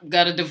aunt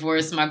got a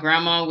divorce. My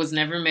grandma was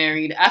never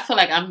married. I feel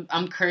like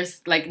I'm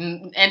cursed. Like,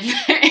 and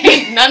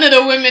none of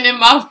the women in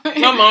my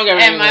mom got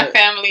and my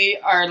family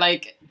are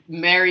like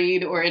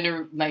married or in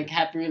a like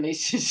happy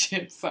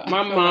relationship. So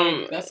my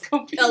mom, like that's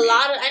completely.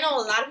 I know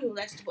a lot of people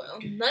that's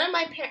divorced. None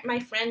of my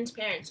friends'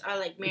 parents are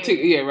like married.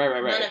 Yeah,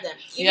 right. None of them.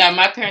 Even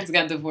my parents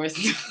got divorced.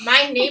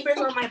 My neighbors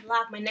on my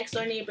block, my next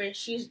door neighbor,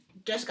 she's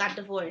just got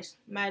divorced.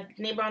 My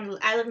neighbor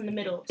I live in the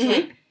middle. So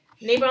like,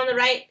 neighbor on the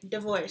right,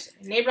 divorce.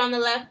 Neighbor on the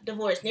left,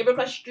 divorce. Neighbor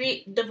across the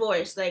street,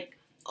 divorce. Like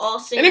all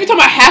single. And if you're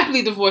talking about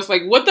happily divorced,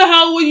 like what the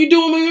hell were you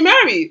doing when you were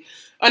married?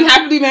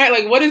 Unhappily married?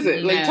 Like what is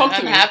it? Like talk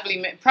to me.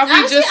 Probably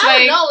honestly, just like I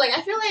don't know. Like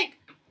I feel like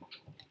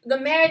the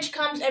marriage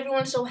comes,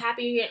 everyone's so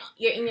happy,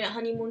 you're in your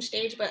honeymoon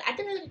stage, but at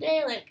the end of the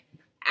day, like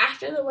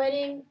after the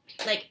wedding,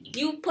 like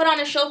you put on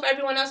a show for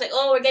everyone else, like,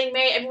 oh, we're getting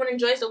married, everyone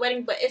enjoys the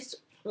wedding, but it's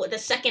the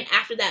second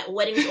after that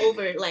wedding's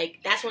over, like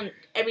that's when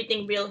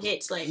everything real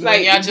hits. Like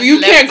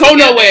you can't go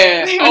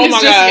nowhere. Oh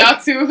my god,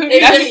 it's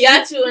just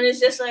y'all two, and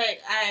it's just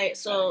like, all right,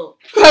 so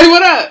like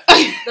what up?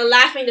 The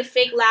laughing, the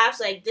fake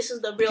laughs, like this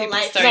is the real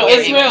life. No,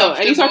 it's real,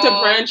 and you start to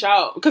branch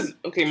out because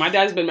my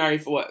dad's been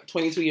married for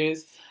 22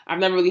 years. I've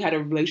never really had a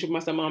relationship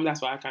with my stepmom.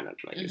 That's why I kind of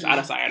like it's out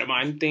of sight, out of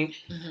mind thing.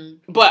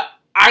 But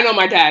I know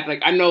my dad.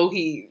 Like I know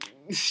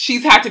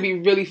she's had to be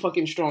really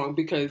fucking strong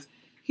because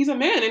he's a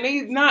man and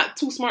they're not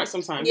too smart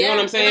sometimes. You know what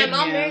I'm saying? And my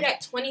mom married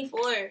at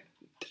 24.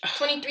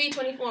 23,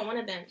 24, one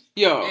of them.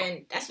 Yo.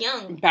 And that's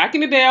young. Back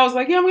in the day, I was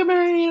like, yeah, I'm going to get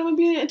married. I'm going to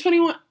be at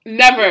 21.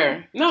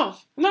 Never. No.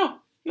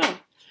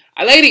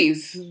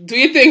 Ladies, do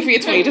your thing for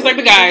your 20s. Just like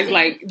the guys.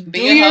 Like,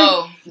 be a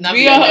hoe. Not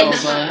be a hoe.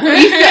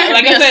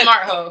 Like I said,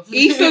 smart hoe.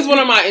 Issa's one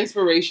of my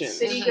inspirations.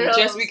 City girls,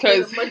 just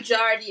because the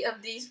majority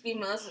of these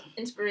females'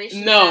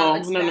 inspiration.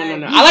 No.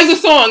 I like the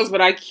songs,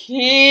 but I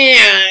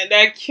can't.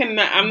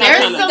 I'm not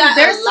trying to.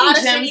 There's some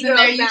gems in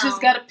there. You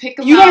just got to pick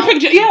them out. You got to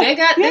pick. Yeah. They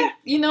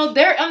got,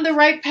 they're on the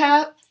right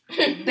path.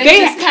 They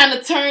just kind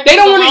of turn. They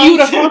don't want you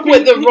to fuck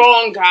with the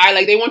wrong guy.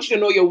 Like, they want you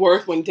to know your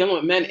worth when dealing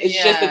with men. It's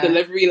just the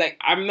delivery. Like,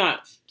 I'm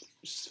not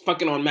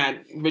fucking on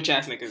mad rich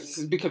ass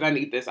niggas because I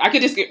need this. I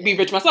could just be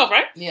rich myself,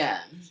 right? Yeah.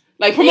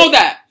 Like promote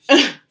that.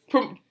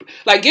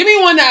 Like give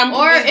me one that I'm.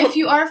 Or if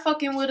you are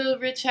fucking with a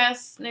rich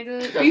ass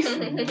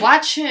nigga,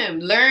 watch him,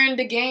 learn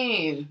the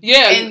game,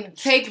 and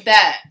take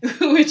that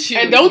with you.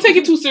 And don't take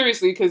it too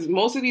seriously because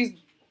most of these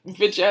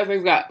rich ass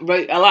niggas got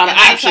a lot of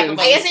actions.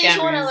 I guess they just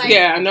want to like.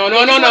 Yeah, no.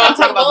 I'm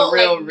talking about the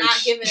real like, rich.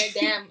 Not giving a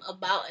damn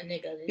about a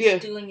nigga,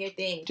 just doing your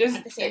thing. Just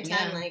at the same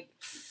time, like.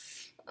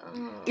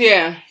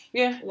 Yeah.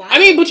 Wow. I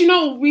mean, but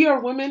we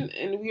are women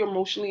and we are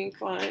emotionally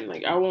inclined.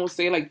 Like, I won't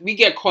say, like, we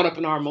get caught up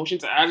in our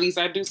emotions. At least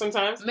I do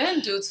sometimes.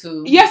 Men do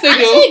too. Yes, they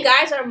do. Honestly,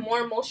 guys are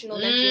more emotional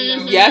than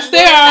females. Yes,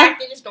 they are.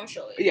 They just don't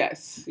show it.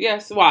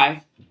 Yes.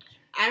 Why?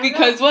 I don't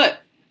because know.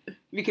 What?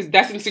 Because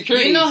that's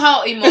insecurity. You know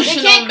how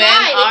emotional men are?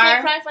 They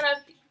can't cry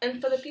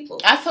for the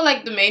people. I feel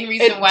like the main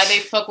reason why they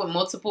fuck with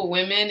multiple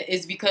women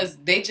is because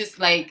they just,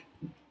 like,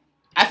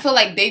 I feel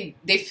like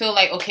they feel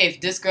like, okay,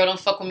 if this girl don't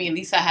fuck with me, at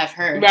least I have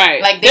her.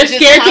 Right. Like they're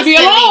scared to be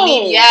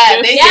alone.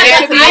 They're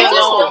scared to be alone. I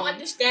just don't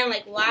understand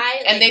like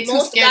why. And they too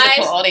scared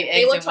to put all their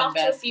eggs in one basket. They would talk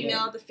to a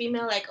female. The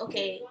female like,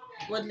 okay,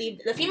 would leave.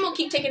 The female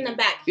keep taking them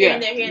back here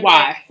and there, here and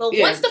why? there. But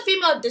once the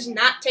female does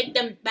not take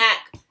them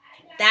back,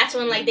 that's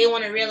when like they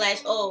want to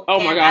realize, oh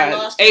my God, I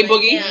lost A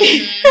Boogie.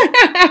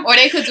 Mm-hmm. Or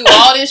they could do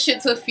all this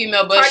shit to a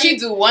female, but she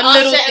do one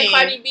little thing. And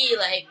Cardi B,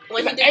 like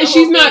when he did and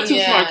she's not too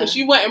smart because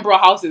she went and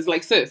brought houses.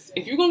 Like, sis,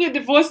 if you're gonna get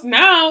divorced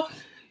now,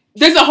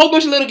 there's a whole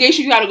bunch of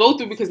litigation you got to go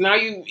through because now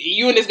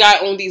you and this guy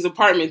own these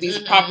apartments, these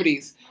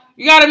properties.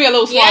 You gotta be a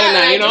little smart in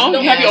that, you know?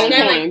 You have your own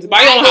coins.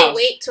 Buy your own house.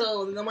 Wait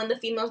till when the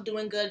female's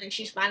doing good and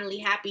she's finally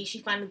happy, she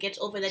finally gets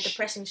over that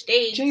depressing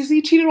stage.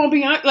 Jay-Z cheated on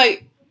Beyonce,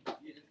 like...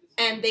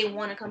 And they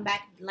want to come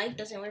back. Life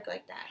doesn't work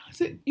like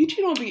that. You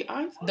cheat on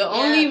Beyonce? The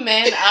only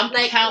man I'm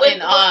like,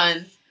 counting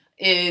on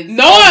is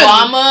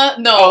Obama.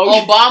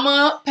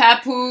 Obama,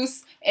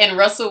 Papoose, and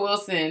Russell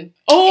Wilson.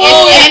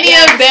 Oh, if any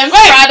of them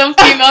try them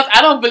females,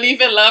 I don't believe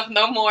in love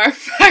no more.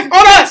 Hold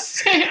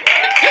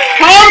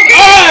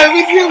on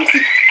with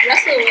you.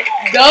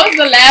 Those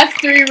the last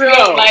three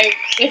real. Like,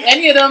 if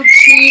any of them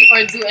cheat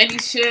or do any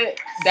shit,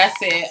 that's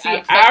it.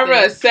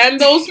 Ira, send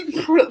those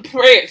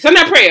prayers. Send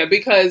that prayer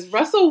because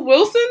Russell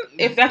Wilson,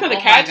 if that's not a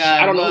catch,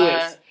 I don't know who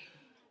is.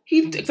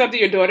 He accepted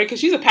your daughter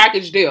because she's a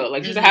package deal.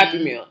 Like, she's a Happy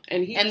Meal.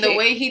 And the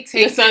way he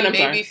takes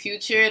Baby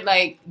Future,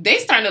 like, they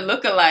starting to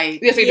look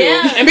alike. Yes, they do.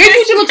 And Baby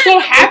Future looks so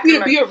happy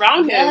to be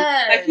around him.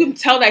 Like, you can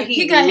tell that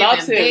he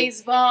loves him.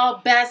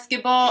 Baseball,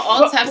 basketball,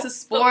 all types of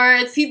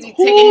sports. He's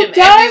taking him everywhere.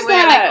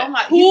 That? Like, oh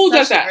my, who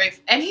does that?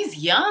 And he's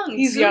young,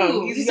 He's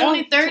young. He's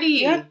only 30.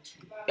 Yeah.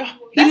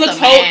 He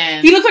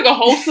looks like a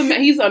wholesome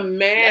man. He's a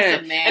man.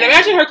 That's a man. And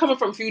imagine her coming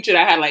from Future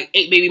that had like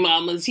 8 baby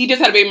mamas. He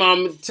just had a baby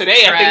mom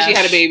today. I think she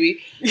had a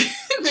baby.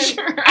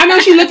 I know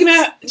she looking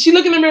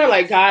in the mirror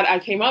like, God, I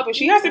came up and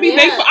she has to be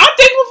thankful. I'm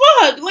thankful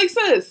for her. Like,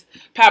 sis.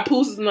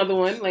 Papoose is another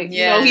one. Like,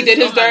 you know, he did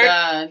his dirt.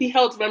 God. He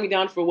held Remy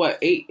down for what,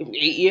 8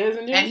 years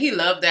in there? And he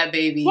loved that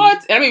baby.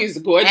 What? That baby's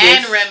gorgeous.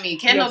 And Remy.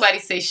 Can't nobody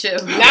say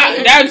shit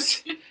about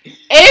that's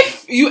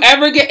if you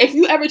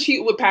ever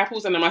cheat with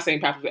Papoose, and I'm not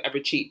saying Papoose will ever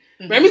cheat.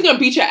 Remy's gonna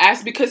beat your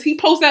ass because he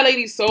posts that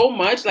lady so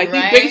much. Like,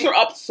 he brings her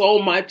up so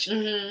much.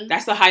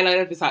 That's the highlight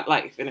of his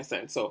life, in a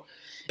sense. So.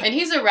 And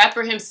he's a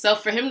rapper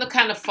himself. For him to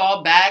kind of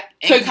fall back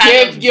and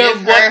kind of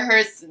give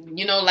her,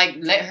 you know, like,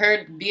 let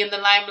her be in the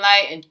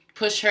limelight and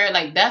push her,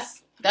 like,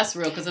 that's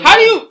real. Because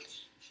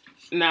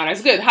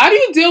that's good. How do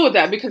you deal with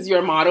that? Because you're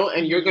a model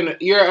and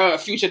you're a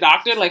future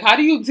doctor. Like, how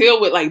do you deal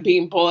with, like,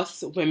 being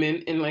boss women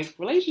in, like,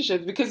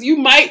 relationships? Because you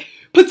might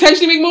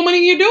potentially make more money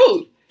than you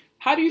do.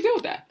 How do you deal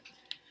with that?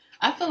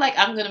 I feel like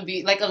I'm gonna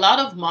be like a lot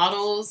of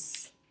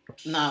models.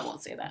 No, I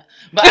won't say that.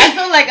 But I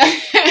feel like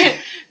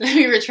let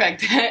me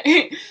retract that.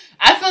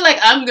 I feel like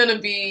I'm gonna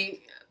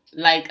be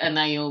like a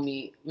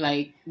Naomi,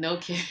 like no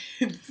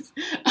kids.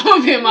 I'm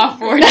gonna be in my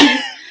 40s.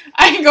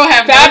 I ain't gonna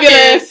have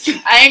fabulous. No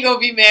kids. I ain't gonna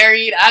be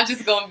married. I'm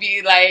just gonna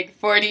be like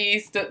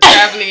 40s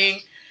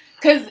traveling,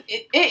 cause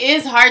it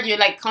is hard. You're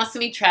like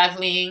constantly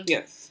traveling.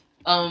 Yes.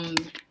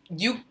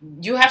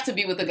 You have to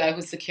be with a guy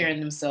who's secure in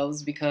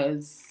themselves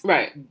because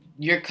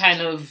you're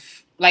kind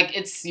of like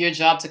it's your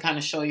job to kind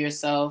of show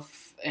yourself.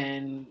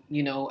 And,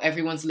 you know,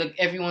 everyone's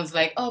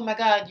like, oh my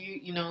God,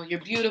 you know,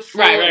 you're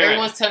beautiful.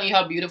 Everyone's telling you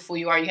how beautiful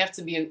you are. You have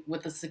to be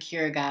with a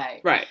secure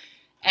guy. Right.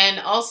 And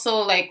also,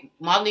 like,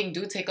 modeling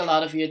do take a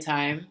lot of your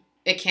time.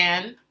 It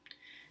can.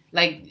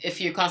 Like, if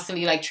you're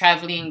constantly, like,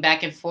 traveling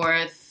back and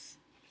forth,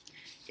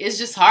 it's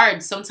just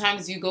hard.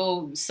 Sometimes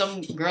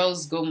some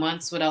girls go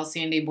months without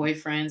seeing their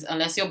boyfriends,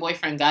 unless your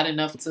boyfriend got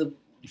enough to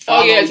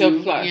follow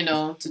you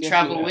know, to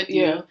travel with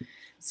you.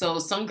 So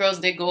some girls,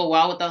 they go a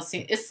while without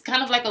seeing. It's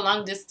kind of like a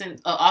long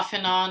distance, off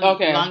and on,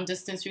 long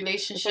distance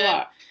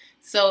relationship.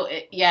 So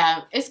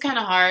it's kind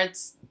of hard.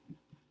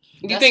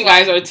 Do you think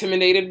guys are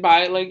intimidated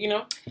by it, like, you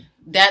know?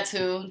 That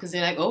too, because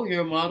they're like, oh,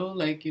 you're a model,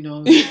 like, you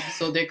know.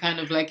 So they're kind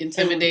of like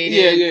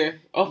intimidated. Yeah,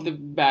 off the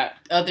bat.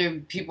 Other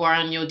people are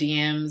on your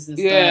DMs and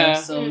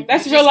stuff. So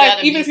that's real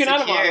life, even if you're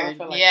not a model. I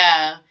feel like.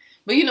 Yeah.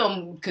 But, you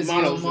know, because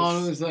you're a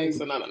model is like, it's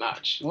another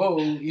notch. Whoa,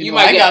 you know,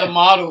 I got a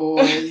model,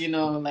 or, you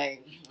know,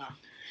 like.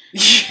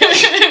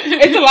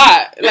 It's a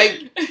lot.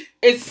 Like,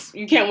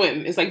 you can't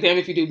win. It's like damn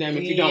if you do, damn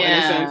if you don't. In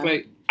a sense,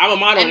 like I'm a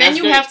model, and then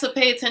you have to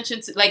pay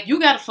attention to like you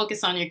got to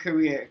focus on your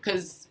career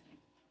because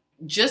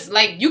just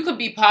like you could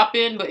be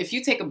popping, but if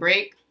you take a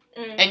break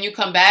and you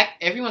come back,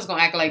 everyone's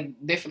gonna act like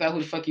they forgot who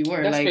the fuck you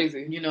were. That's like,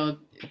 crazy. You know,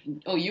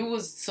 oh, you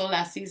was so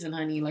last season,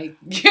 honey. Like,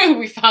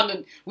 we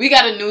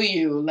got a new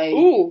you. Like,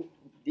 ooh.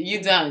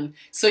 You done.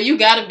 So you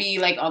gotta be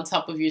like on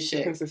top of your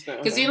shit.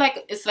 Consistent. Because you're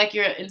like, it's like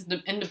you're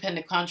an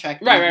independent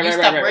contractor. Right. You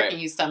stop working,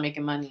 you stop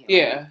making money.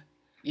 Yeah. Like,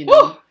 you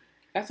know. Woo!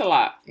 That's a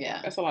lot.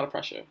 Yeah. That's a lot of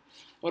pressure.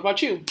 What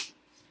about you?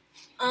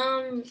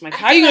 Like,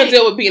 how are you gonna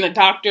deal with being a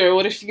doctor?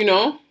 What if, you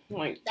know?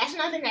 Like, that's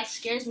another thing that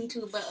scares me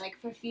too. But like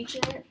for future,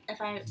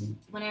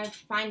 when I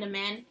find a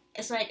man,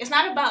 it's like it's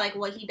not about like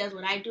what he does,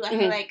 what I do. I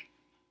feel like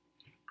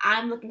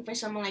I'm looking for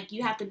someone like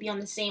you have to be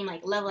on the same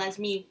like level as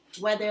me,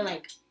 whether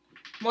like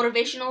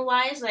motivational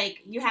wise,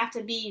 like you have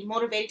to be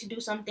motivated to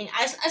do something.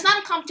 It's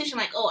not a competition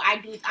like, oh,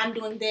 I'm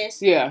doing this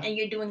and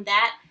you're doing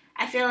that.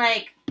 I feel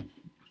like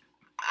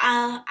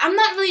I'm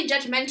not really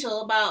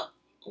judgmental about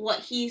where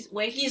he's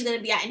gonna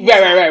be at in his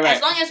life. Right.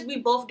 As long as we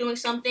both doing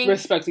something,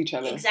 respect each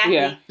other. Exactly.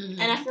 Yeah.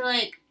 And I feel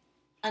like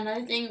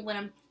another thing when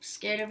I'm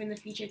scared of in the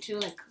future too,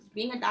 like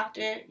being a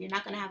doctor, you're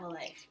not gonna have a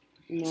life.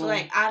 No. So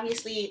like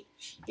obviously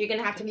you're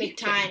gonna have to make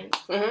time.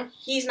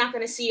 He's not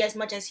gonna see as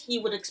much as he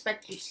would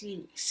expect you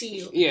to see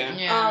you.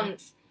 Yeah.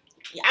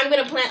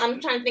 I'm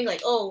trying to think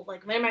like, oh,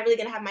 like when am I really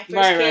gonna have my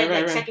first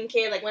kid, second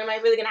kid, like when am I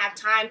really gonna have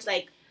time to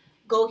like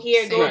go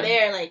here, go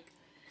there, like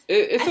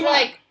I feel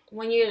like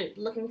when you're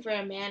looking for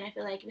a man, I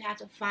feel like you have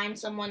to find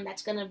someone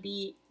that's gonna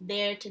be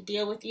there to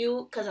deal with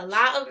you. Because a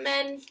lot of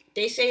men,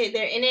 they say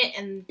they're in it,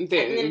 and at the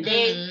end of the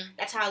day,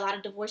 that's how a lot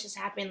of divorces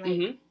happen.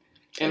 Like,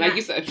 and like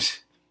you said,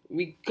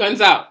 we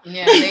guns out.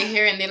 Yeah, they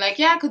hear it and they're like,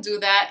 yeah, I could do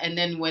that. And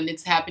then when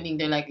it's happening,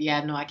 they're like,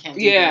 yeah, no, I can't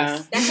do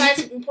this. That's why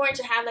it's important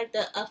to have like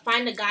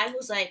find a guy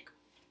who's like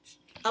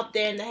up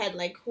there in the head,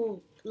 like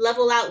who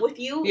level out with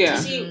you. To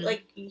see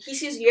like he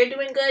sees you're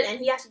doing good and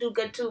he has to do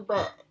good too.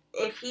 But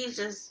if he's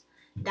just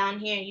down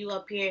here and you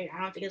up here,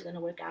 I don't think it's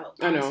gonna work out.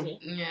 Honestly.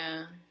 I know.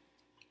 Yeah.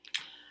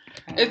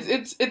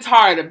 It's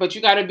hard, but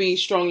you gotta be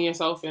strong in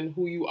yourself and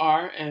who you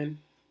are. And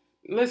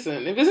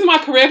listen, if this is my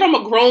career, if I'm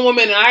a grown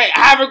woman and I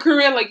have a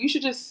career, like you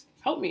should just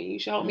help me. You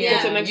should help me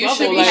get to the next level.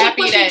 Should be like,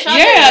 happy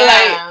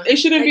that like it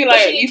shouldn't be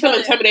like you feel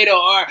intimidated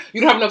or you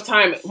don't have enough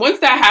time. Once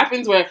that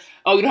happens, where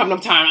you don't have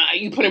enough time,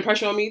 you putting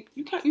pressure on me,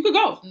 you could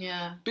go.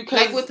 Yeah, because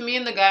like with me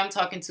and the guy I'm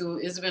talking to,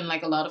 it's been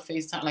like a lot of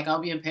FaceTime. Like I'll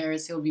be in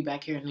Paris, he'll be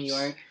back here in New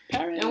York,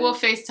 and we'll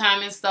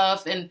FaceTime and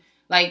stuff. And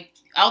like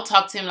I'll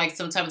talk to him. Like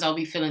sometimes I'll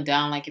be feeling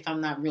down, like if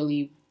I'm not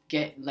really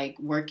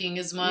working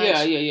as much.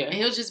 Yeah. And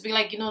he'll just be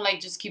like,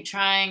 like just keep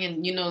trying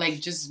and like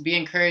just be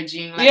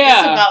encouraging. Like it's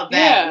about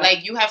that. Yeah.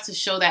 Like you have to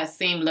show that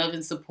same love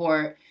and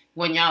support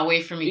when y'all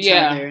away from each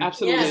other. Yeah,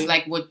 absolutely. It's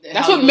like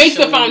that's what makes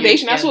the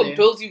foundation. That's what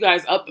builds you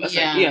guys up.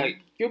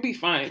 You'll be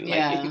fine.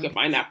 Like if you can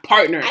find that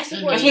partner. That's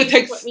what it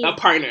takes, a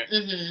partner.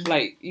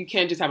 Like you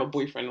can't just have a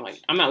boyfriend.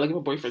 Like I'm not looking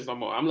for boyfriends no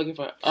more. I'm looking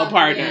for a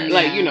partner.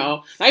 Like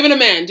not even a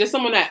man, just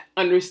someone that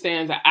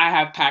understands that I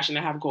have passion,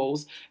 I have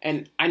goals,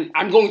 and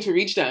I'm going to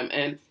reach them.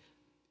 And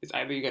it's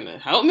either you're gonna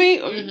help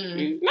me or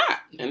you're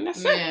not, and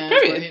that's it.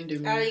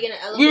 Period. Are you gonna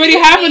elevate we already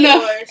have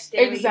enough.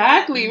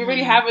 Exactly, we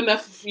already have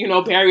enough.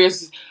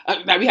 Barriers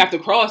that we have to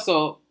cross.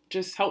 So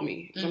just help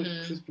me.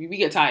 We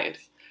get tired.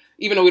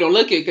 Even though we don't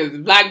look it, because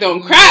black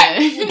don't crack,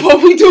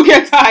 but we do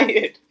get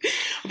tired.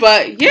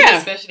 But we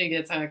especially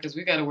get tired because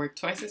we got to work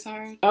twice as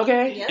hard.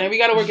 Okay, and we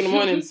got to work in the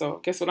morning. So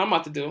guess what I'm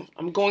about to do?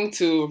 I'm going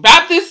to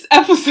wrap this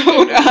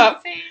episode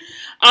up.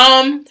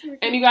 And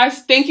you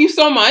guys, thank you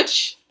so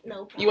much.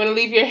 No problem. You want to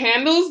leave your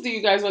handles? Do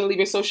you guys want to leave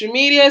your social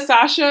media,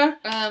 Sasha?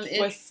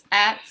 It's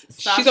at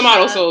Sasha. She's a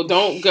model, so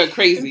don't get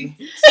crazy.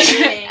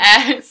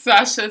 At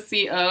Sasha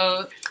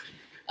CO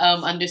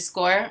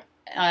 _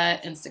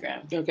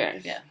 Instagram.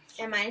 Okay. Yeah.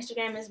 And my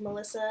Instagram is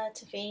Melissa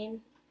Tifaine,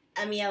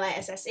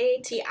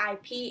 MELISSA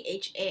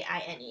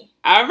TIPHAINE.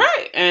 All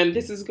right. And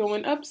this is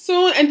going up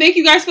soon. And thank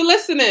you guys for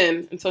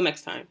listening. Until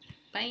next time.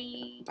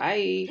 Bye.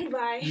 Bye.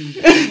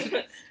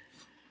 Bye.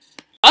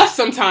 Us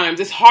sometimes,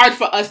 it's hard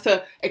for us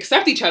to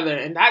accept each other.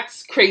 And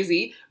that's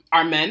crazy.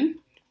 Our men,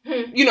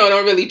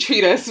 don't really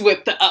treat us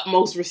with the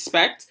utmost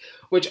respect,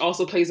 which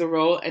also plays a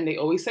role. And they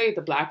always say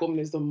the black woman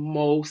is the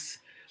most,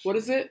 what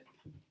is it?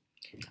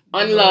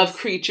 Unloved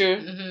creature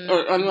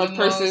or unloved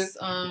person.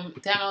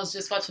 Damn, I was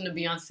just watching the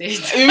Beyonce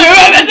this morning.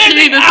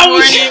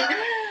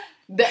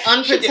 The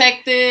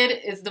unprotected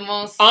is the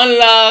most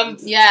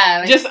unloved.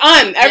 Yeah, just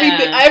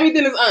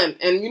everything is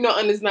and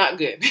un is not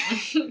good.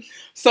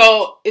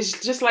 So it's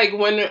just like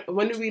when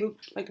do we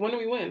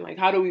win? Like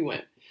how do we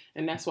win?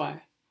 And that's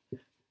why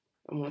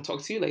I want to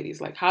talk to you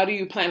ladies. Like how do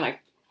you plan? Like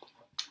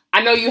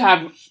I know you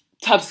have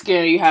tough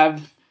skin. You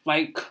have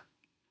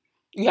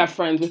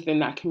friends within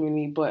that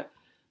community, but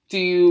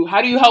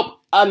how do you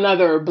help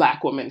another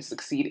black woman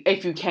succeed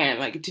if you can?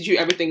 Like, did you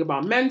ever think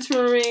about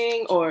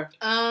mentoring or?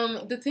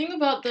 The thing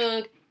about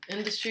the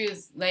industry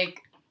is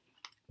like,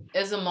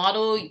 as a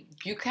model,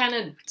 you kind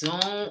of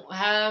don't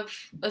have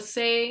a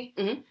say,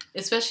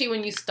 especially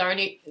when you're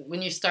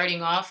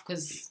starting off,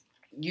 because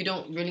you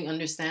don't really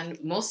understand.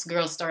 Most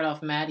girls start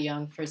off mad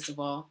young, first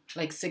of all,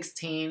 like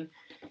 16.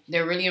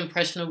 They're really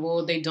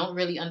impressionable. They don't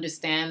really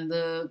understand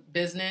the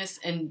business,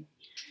 and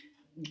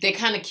they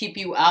kind of keep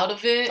you out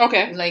of it.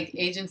 Okay. Like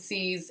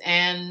agencies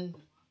and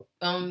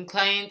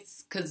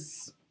clients,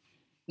 because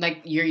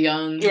like you're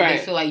young. Right.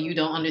 They feel like you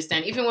don't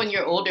understand. Even when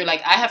you're older,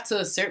 like I have to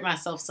assert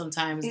myself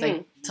sometimes.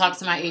 Like talk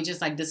to my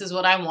agents like, this is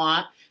what I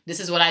want. This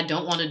is what I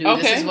don't want to do.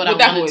 Okay. This is what I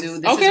want to do.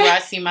 This is where I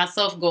see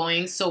myself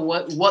going. So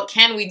what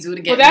can we do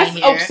to get that's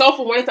here?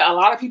 Self-awareness that a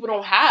lot of people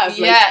don't have.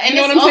 Yeah, like, and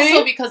it's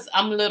also because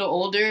I'm a little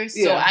older,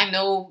 so I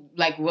know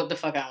like what the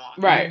fuck I want.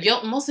 Right.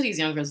 Most of these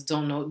young girls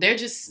don't know. They're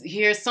just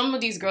here. Some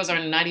of these girls are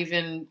not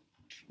even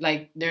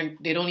like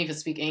they don't even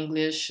speak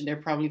English. They're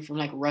probably from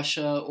like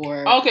Russia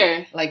or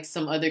like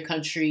some other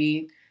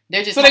country.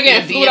 They're just happy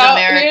to be in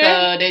America.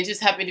 Yeah. They're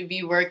just happy to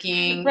be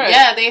working. Right.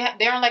 Yeah,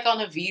 they're like on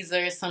a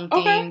visa or something.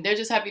 Okay. They're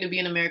just happy to be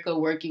in America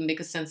working. They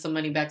could send some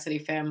money back to their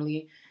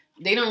family.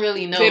 they don't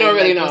really know. They don't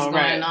really know what's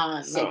going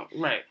on. So,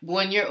 like,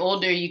 when you're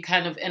older, you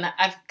kind of, and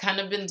I've kind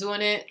of been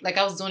doing it. Like,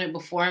 I was doing it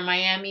before in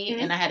Miami,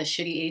 and I had a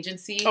shitty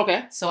agency.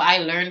 Okay. So I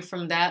learned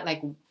from that,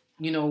 like,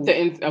 you know,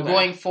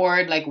 going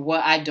forward, like,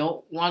 what I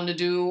don't want to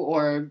do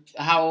or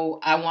how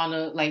I want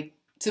to, like,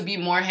 to be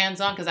more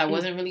hands-on, because I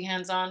wasn't really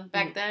hands-on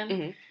back then.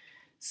 Mm-hmm.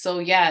 So,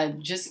 yeah,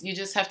 you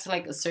just have to,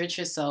 like, assert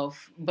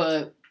yourself.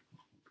 But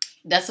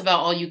that's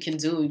about all you can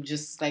do.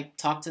 Just, like,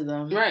 talk to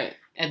them. Right.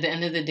 At the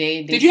end of the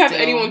day, did you have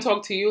anyone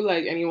talk to you?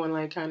 Like, anyone,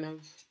 like, kind of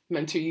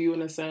mentor you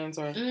in a sense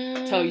or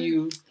tell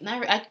you?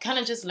 I kind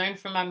of just learned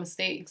from my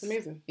mistakes.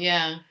 Amazing.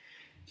 Yeah.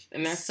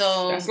 And that's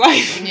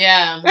life.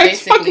 Yeah.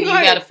 That's basically, you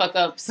gotta fuck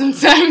up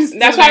sometimes.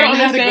 That's why I don't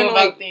understand, go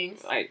about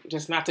things. Like,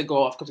 just not to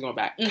go off because we're going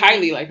back.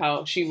 Kylie, like,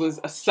 how she was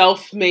a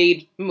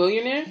self-made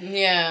millionaire.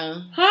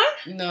 Yeah. Huh?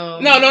 No.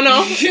 No.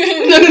 No.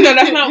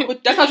 That's not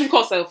what you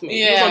call self-made.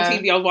 Yeah. You was on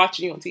TV. I was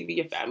watching you on TV.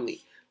 Your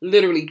family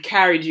literally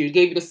carried you,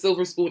 gave you the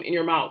silver spoon in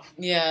your mouth.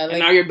 Yeah. And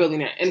now you're a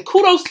billionaire. And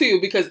kudos to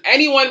you, because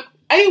any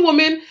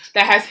woman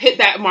that has hit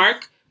that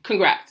mark,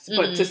 congrats.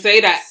 But to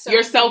say that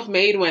you're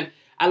self-made when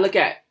I look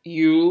at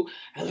you,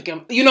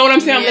 you know what I'm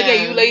saying? I'm looking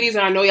at you ladies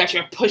and I know that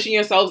you're pushing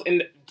yourselves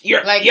in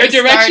your direction.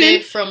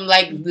 Started from,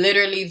 like,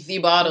 literally the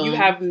bottom. You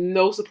have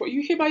no support.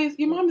 You hear about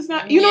your mom is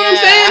not, you know what I'm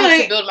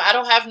saying? I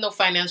don't have no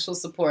financial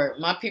support.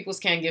 My peoples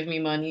can't give me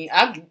money.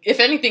 If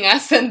anything, I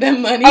send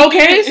them money.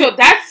 Okay, so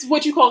that's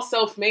what you call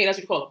self-made. That's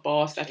what you call a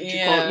boss. That's what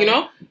you call, you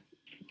know?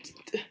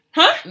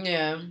 Huh?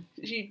 Yeah.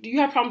 Do you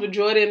have problems with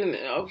Jordan?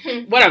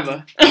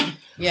 Whatever.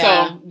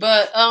 Yeah. So,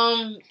 but,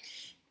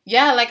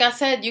 yeah, like I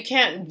said, you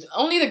can't,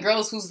 only the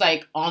girls who's,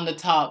 like, on the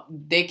top,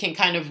 they can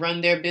kind of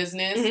run their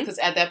business, because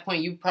at that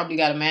point, you probably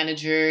got a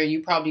manager,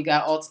 you probably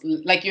got,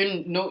 like,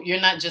 you're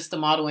not just a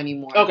model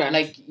anymore. Okay.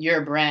 Like,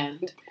 you're a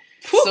brand.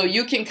 So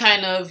you can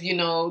kind of, you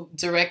know,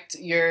 direct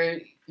your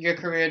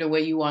career the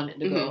way you want it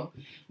to go.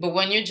 But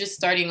when you're just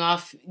starting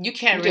off, you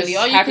can't really,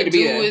 all you can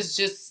do is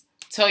just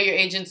tell your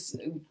agents,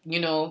 you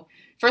know,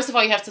 first of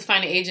all, you have to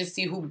find an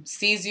agency who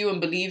sees you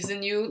and believes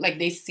in you. Like,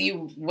 they see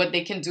what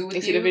they can do with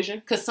you. They see the vision?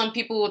 Because some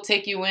people will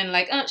take you in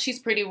like, she's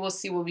pretty, we'll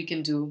see what we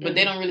can do. But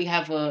they don't really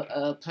have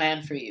a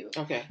plan for you.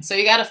 Okay. So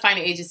you got to find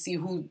an agency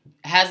who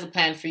has a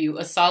plan for you.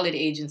 A solid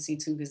agency,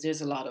 too, because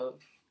there's a lot of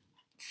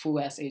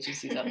fool-ass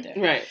agencies out there.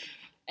 Right.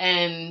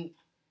 And,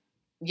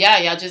 yeah,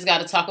 y'all just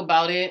got to talk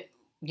about it.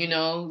 You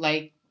know,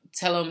 like,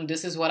 tell them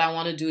this is what I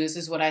want to do. This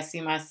is what I see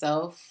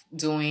myself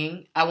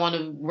doing. I want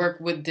to work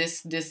with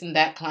this and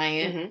that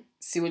client.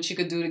 See what you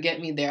could do to get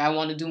me there. I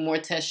want to do more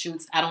test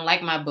shoots. I don't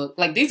like my book.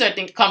 Like, these are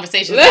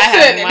conversations I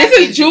have in my this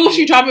is jewels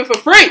she dropping for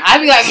free. I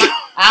be like,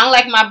 I don't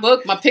like my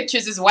book. My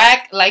pictures is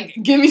whack. Like,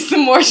 give me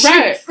some more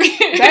shoots. Right.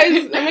 That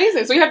is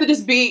amazing. So you have to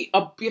just be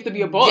a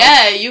boss.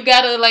 Yeah, you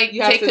gotta, like,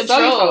 take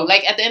control.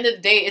 Like, at the end of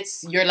the day,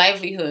 it's your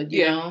livelihood,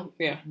 you know?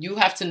 Yeah. You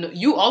have to know.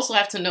 You also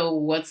have to know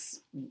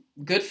what's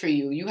good for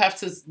you.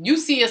 You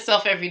see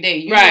yourself every day.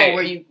 You know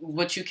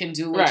what you can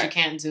do, what you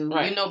can't do.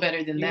 You know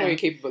better than that. You know your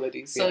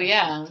capabilities. So,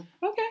 yeah.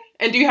 Okay.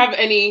 And do you have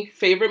any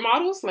favorite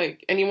models?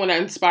 Like, anyone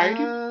that inspired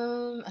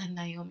you?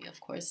 Naomi, of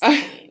course.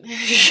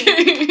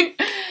 The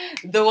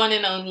one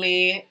and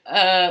only.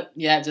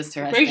 Just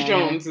her. Grace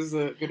Jones is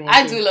a good one.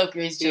 I do love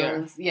Grace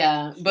Jones.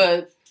 Yeah.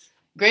 But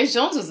Grace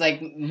Jones was,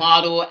 like,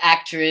 model,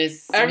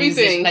 actress, everything.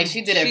 Musician. Like,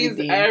 she did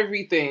everything. She's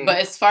everything. But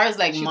as far as,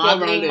 like,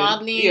 modeling,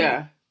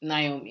 yeah.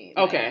 Naomi.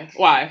 Okay.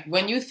 Why?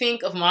 When you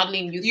think of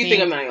modeling, you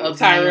think of Naomi.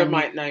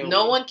 Tyra Naomi.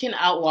 No one can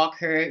outwalk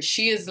her.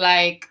 She's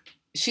like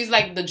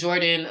the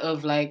Jordan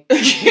of, like,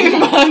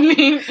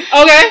 modeling.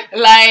 Okay.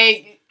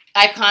 Like,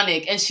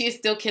 iconic. And she's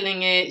still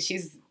killing it.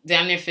 She's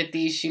damn near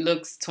 50. She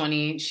looks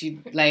 20.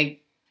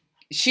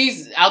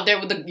 She's out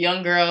there with the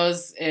young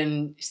girls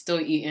and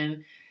still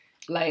eating.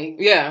 Like,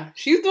 yeah,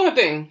 she's doing her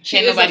thing.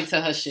 Can't nobody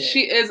tell her shit.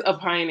 She is a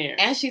pioneer.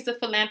 And she's a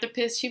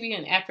philanthropist. She be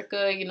in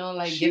Africa, you know,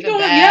 like, giving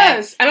back.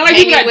 Yes. I don't like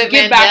people that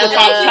give back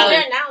without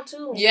telling. Now,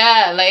 too.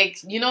 Yeah, like,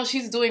 you know,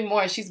 she's doing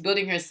more. She's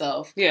building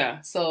herself.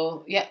 Yeah.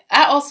 So, yeah.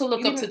 I also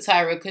look up to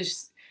Tyra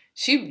because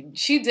she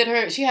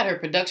had her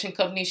production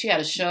company. She had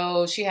a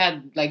show. She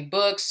had, like,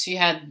 books. She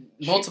had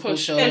multiple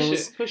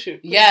shows. Push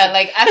it. Yeah,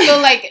 like, I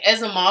feel like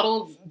as a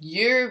model,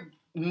 you're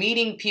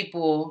meeting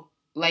people,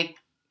 like,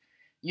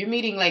 you're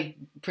meeting, like,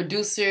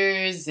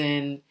 producers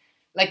and,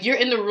 like, you're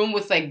in the room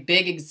with, like,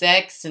 big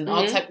execs and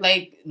all type,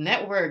 like,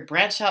 network,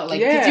 branch out. Like,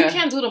 because you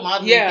can't do the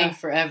modeling thing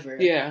forever.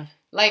 Yeah.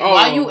 Like,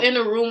 while you in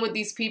a room with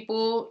these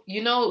people,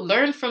 you know,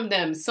 learn from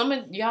them. Some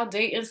of y'all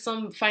dating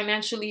some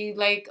financially,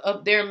 like,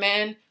 up there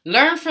man.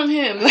 Learn from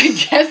him. Like,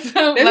 get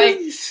some, like,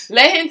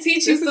 let him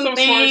teach you some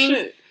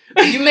things.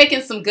 You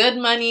making some good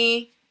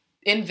money.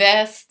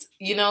 Invest,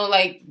 you know,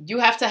 like, you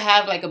have to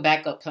have, like, a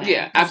backup plan.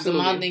 Yeah, absolutely.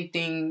 The modeling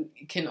thing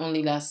can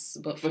only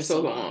last but for so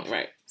long.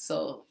 Right.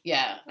 So,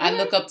 yeah, I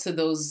look up to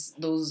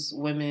those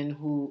women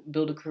who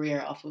build a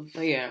career off of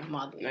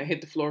modeling. I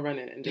hit the floor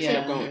running and just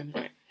kept going.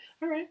 Right.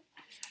 All right.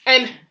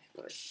 And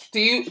do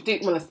you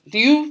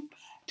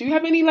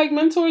have any, like,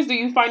 mentors? Do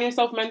you find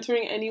yourself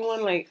mentoring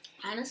anyone, like,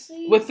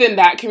 honestly, within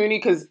that community?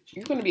 Because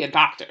you're going to be a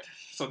doctor.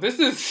 So this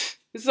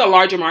is a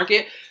larger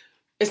market.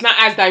 it's not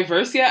as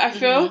diverse yet, I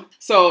feel.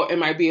 So it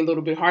might be a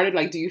little bit harder.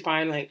 Like, do you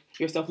find, like,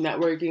 yourself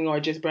networking or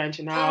just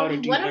branching out? Or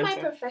do one of my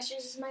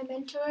professors is my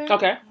mentor.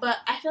 Okay. But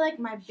I feel like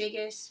my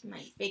biggest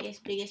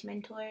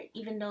mentor,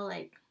 even though,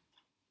 like,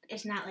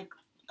 it's not, like,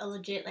 a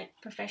legit, like,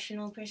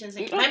 professional person, is,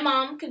 like, my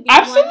mom could be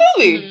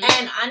absolutely one.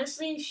 And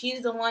honestly,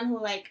 she's the one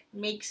who, like,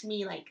 makes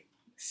me, like,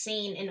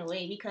 sane in a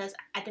way. Because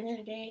at the end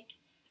of the day,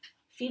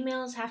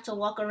 females have to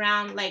walk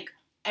around like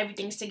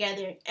everything's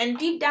together. And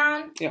deep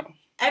down,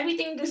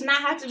 everything does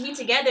not have to be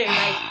together.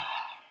 Like,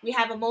 we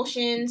have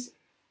emotions.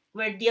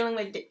 We're dealing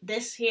with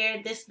this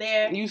here, this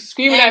there. You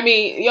screaming at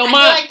me, yo, mom.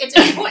 I feel like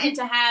it's important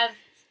to have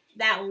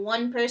that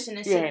one person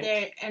to sit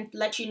there and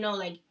let you know,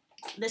 like,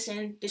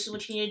 listen, this is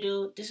what you need to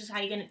do. This is how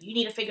you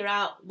need to figure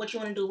out what you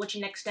want to do. What's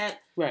your next step?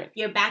 Right.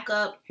 Your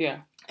backup.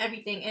 Yeah.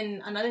 Everything.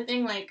 And another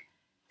thing, like,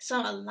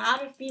 a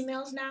lot of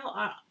females now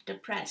are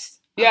depressed.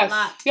 Yes. A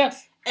lot.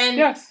 Yes.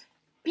 And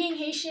being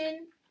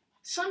Haitian,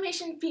 some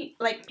Haitian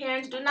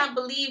parents do not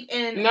believe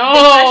in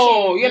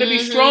depression. You gotta be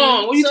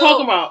strong. What are you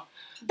talking about?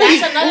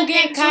 That's another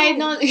thing too.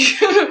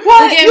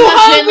 What? You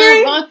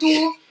hungry? That's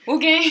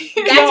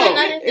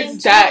another thing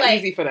it's that too. Like,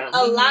 easy for them.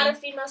 A lot of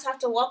females have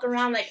to walk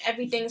around like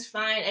everything's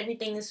fine,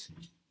 everything is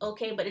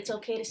okay, but it's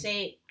okay to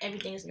say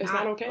everything is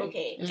not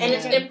okay. And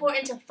it's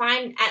important to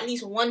find at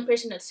least one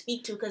person to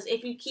speak to, because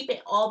if you keep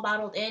it all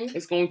bottled in,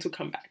 it's going to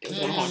come back. It's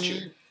going to haunt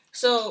you.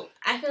 So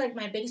I feel like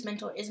my biggest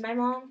mentor is my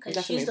mom,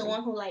 because she's the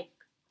one who, like,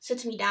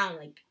 sits me down,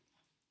 like,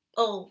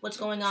 oh, what's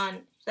going on?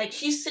 Like,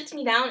 she sits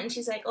me down and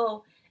she's like,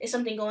 oh, is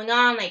something going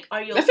on? Like,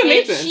 are you okay? That's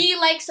amazing. She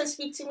likes to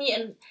speak to me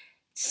and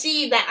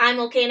see that I'm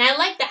okay. And I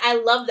like that. I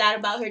love that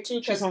about her,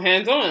 too. She's so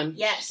hands-on.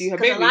 Yes.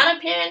 Because a lot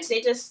of parents, they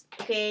just,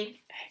 okay.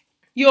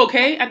 You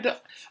okay?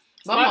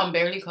 My mom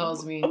barely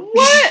calls me.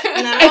 What?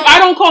 No. If I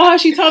don't call her,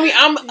 she tell me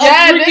I'm a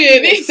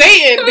freaking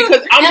Satan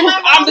because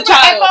I'm the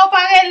child.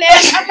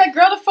 I'm like,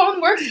 girl, the phone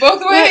works both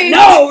ways.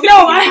 No,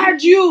 I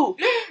had you.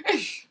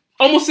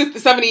 Almost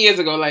 70 years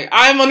ago. Like,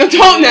 I'm an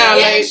adult now.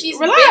 Yeah, like, she's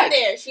relax. been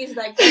there. She's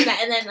like doing that.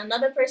 And then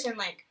another person,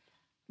 like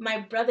my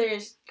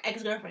brother's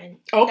ex-girlfriend.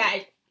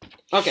 That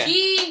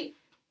she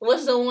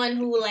was the one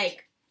who,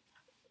 like,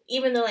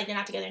 even though, like, they're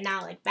not together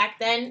now, like, back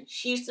then,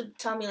 she used to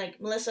tell me,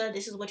 like, Melissa,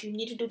 this is what you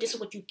need to do, this is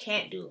what you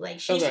can't do. Like,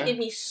 she used to give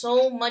me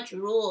so much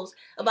rules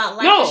about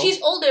life. No. She's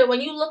older.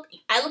 When you look,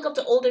 I look up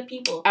to older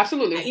people.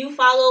 Absolutely. You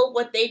follow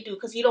what they do,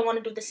 because you don't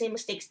want to do the same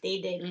mistakes they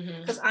did.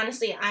 Because,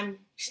 honestly, I'm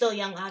still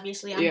young,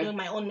 obviously. I'm doing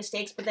my own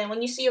mistakes. But then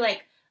when you see,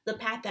 like, the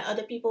path that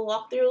other people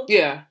walk through,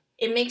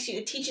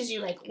 it teaches you,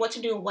 like, what to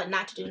do and what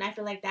not to do. And I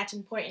feel like that's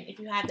important if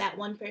you have that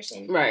one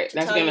person. Right.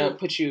 That's going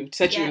to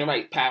set you in the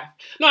right path.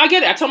 No, I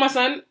get it. I tell my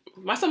son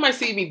might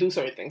see me do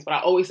certain things, but I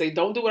always say,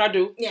 don't do what I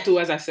do, do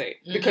as I say.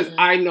 Because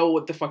I know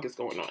what the fuck is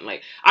going on.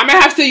 Like, I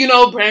might have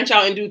to, branch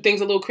out and do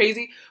things a little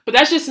crazy, but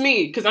that's just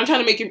me, because I'm trying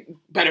to make it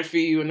better for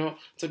you,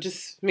 So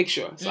just make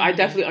sure. So I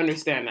definitely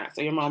understand that.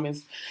 So your mom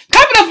is...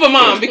 Clap it up for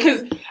mom,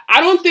 because I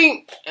don't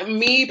think,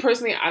 me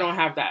personally, I don't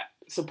have that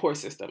support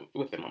system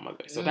within my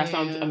mother. So that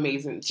sounds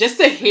amazing. Just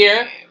to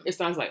hear, it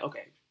sounds like,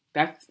 okay,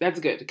 that's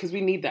good, because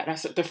we need that.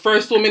 That's the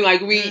first woman,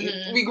 like, we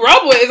grew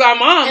up with is our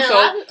mom. And so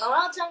a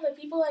lot of times, like,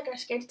 people, like, are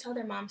scared to tell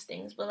their moms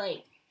things, but,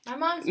 like, my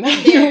mom's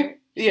been there.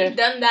 She's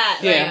done that.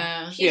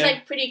 Like, she's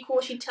like pretty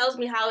cool. She tells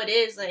me how it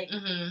is. Like,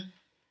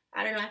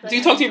 I don't know. Do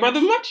you talk to your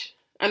brother much?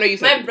 I know you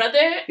said my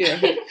brother.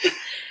 Yeah,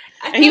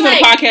 and he's on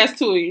the podcast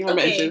too. You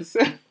remember Inches?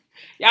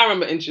 Y'all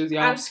remember Inches,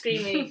 y'all? I'm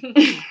screaming.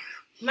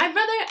 My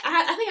brother,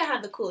 I think I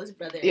have the coolest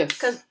brother. Yes.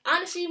 Because,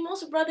 honestly,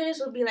 most brothers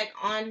will be, like,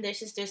 on their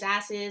sister's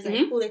asses, like,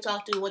 who they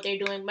talk to, what they're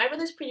doing. My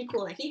brother's pretty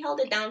cool. Like, he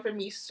held it down for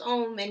me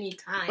so many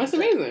times. That's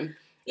amazing. Like,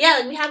 yeah,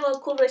 like, we have a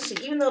cool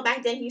relationship, even though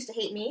back then he used to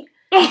hate me.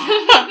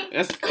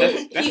 that's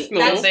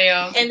normal.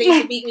 And they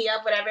used to beat me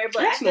up, whatever.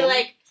 But I feel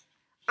like,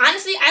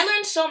 honestly, I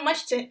learned so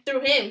much through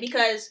him,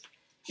 because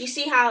you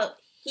see how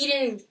he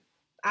didn't,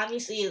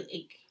 obviously,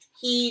 like,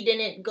 he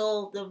didn't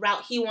go the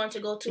route he wanted to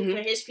go to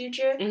for his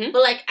future.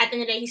 But, like, at the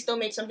end of the day, he still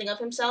made something of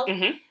himself.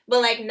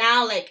 But, like,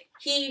 now, like,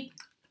 he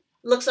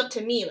looks up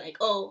to me, like,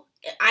 oh,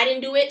 I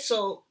didn't do it,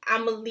 so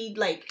I'm going to lead,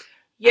 like,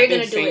 you're going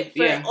to do it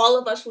for all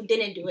of us who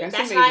didn't do it.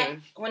 That's why,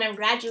 when I'm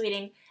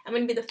graduating, I'm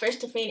going to be the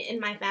first to faint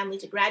in my family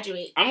to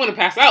graduate. I'm going to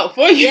pass out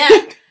for you.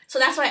 Yeah. So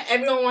that's why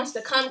everyone wants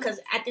to come, because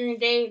at the end of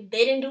the day,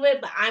 they didn't do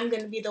it, but I'm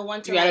going to be the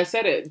one to, you gotta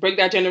set it. Break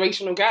that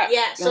generational gap.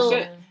 Yeah, that's so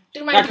it.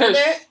 Through my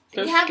brother,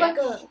 we have like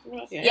a...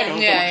 Yeah.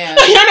 Yeah,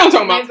 I know what I'm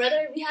talking about. My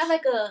brother, we have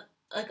like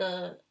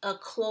a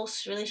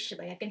close relationship.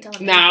 Like, I can tell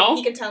him now.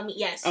 He can tell me,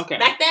 yes. Okay.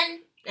 Back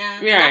then,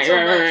 not right.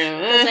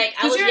 Because, like,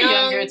 I was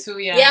younger too,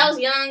 Yeah, I was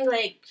young.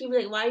 Like, he'd be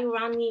like, why are you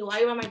around me? Why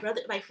are you around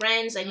my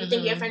friends? Like, you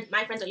think your friends,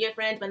 my friends are your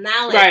friends. But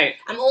now, like,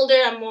 I'm older,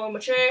 I'm more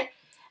mature.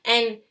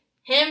 And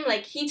him,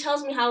 like, he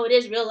tells me how it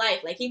is real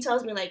life. Like, he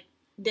tells me, like,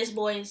 this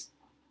boy's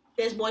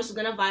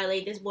gonna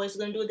violate, this boy's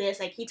gonna do this.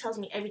 Like, he tells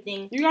me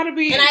everything. You gotta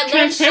be And I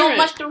learned so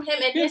much through him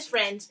and his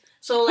friends.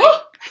 So, like,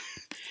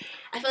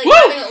 I feel like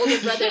having an older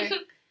brother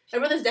My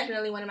brother's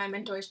definitely one of my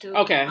mentors too.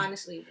 Okay.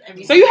 Honestly.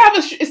 So you have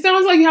it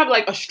sounds like you have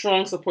like a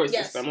strong support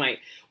system, like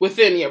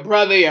within your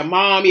brother, your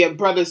mom, your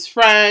brother's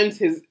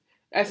friends, it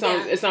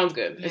sounds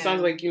good. Yeah. It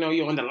sounds like,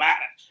 you're on the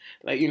ladder.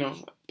 Like,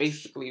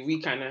 basically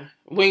we kind of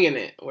winging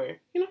it where,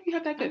 you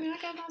have that good. I mean,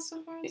 I got my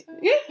support too.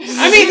 Yeah.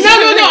 I mean,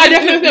 no, I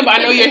definitely feel, but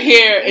I know you're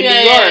here in New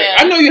York. Yeah.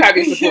 I know you have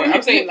your support.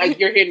 I'm saying, like,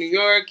 you're here in New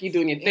York, you're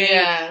doing your thing.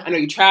 Yeah. I know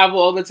you travel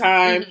all the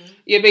time. Mm-hmm.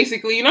 You're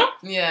basically,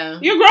 Yeah.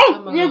 You're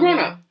grown. You're grown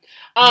up.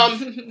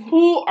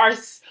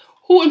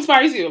 Who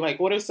inspires you?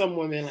 Like, what are some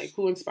women, like,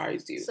 who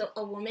inspires you? So,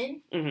 a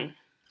woman? Mm-hmm.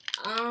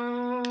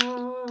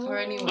 Or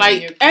anyone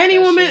like, any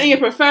woman in your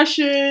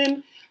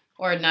profession.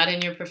 Or not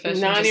in your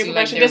profession. Not in your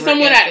profession. There's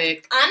someone that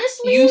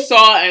honestly you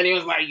saw and it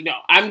was like,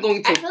 I'm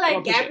going to. I feel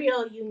like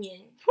Gabrielle Union.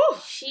 Whew.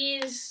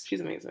 She's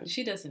amazing.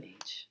 She doesn't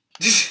age.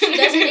 She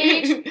doesn't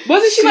age.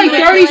 Wasn't she like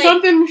 30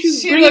 something?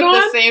 She looked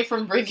the same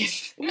from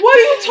Bridget. What are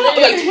you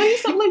talking? Like 20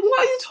 something? Like what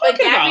are you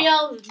talking about?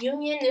 Gabrielle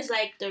Union is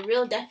like the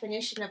real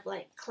definition of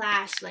like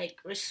class, like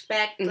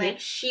respect. Mm-hmm. Like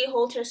she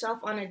holds herself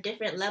on a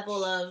different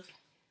level of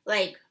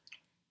like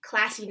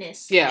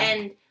classiness. Yeah.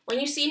 And when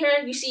you see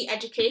her, you see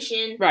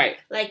education. Right.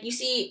 Like you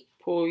see.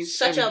 Poise,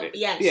 such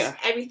everything.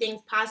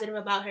 Everything positive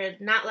about her,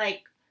 not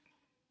like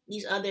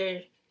these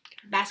other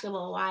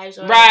basketball wives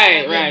or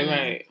right.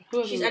 I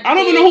don't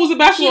even know who's a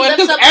basketball wife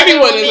because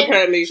everyone is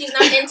apparently. She's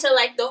not into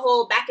like the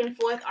whole back and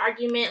forth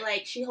argument.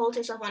 Like she holds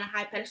herself on a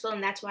high pedestal,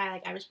 and that's why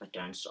like I respect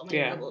her on so many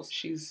levels.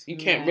 You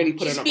can't really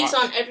put her in a box. She speaks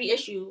on every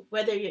issue,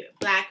 whether you're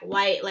black,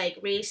 white, like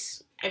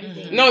race.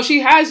 Everything. Mm-hmm. No,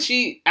 she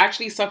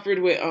actually suffered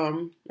with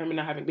remember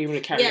not having been able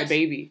to carry a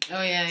baby.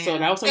 Oh yeah. So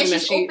that was something and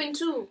she's open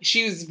too.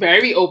 She's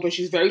very open.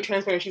 She's very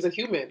transparent. She's a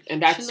human,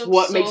 and that's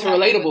what makes her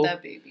relatable.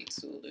 That baby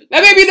too.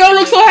 That baby don't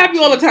look so happy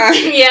all the time.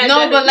 Yeah.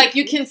 No, but like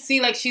you can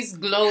see, like she's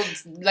glowed.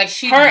 Like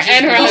her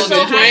and her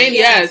husband Dwayne.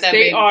 Yes,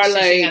 they are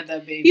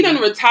like he done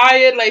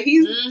retired. Like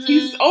he's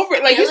over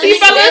it. Like you see,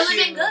 fellas. They're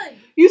living good.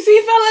 You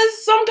see,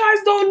 fellas, some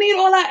guys don't need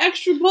all that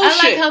extra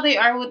bullshit. I like how they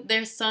are with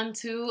their son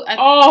too. The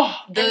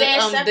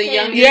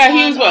youngest. Yeah,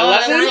 he was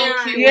what? 11?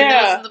 So cute.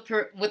 Yeah,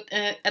 when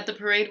at the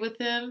parade with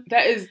him.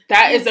 That is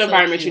the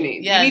environment you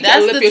need. Yeah,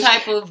 that's the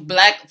type of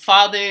black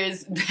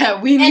fathers that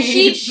we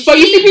need. But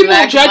you see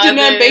people judging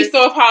them based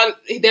off how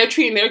they're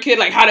treating their kid.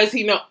 Like, how does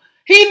he know?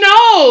 He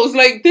knows.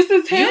 Like, this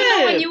is him. You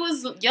know, when you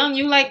was young,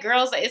 you like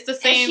girls. Like, it's the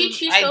same and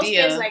she treats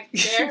idea. Those kids like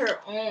they're her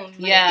own. Like,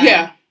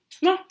 yeah.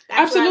 No,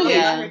 that's absolutely.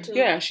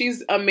 Yeah,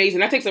 she's amazing.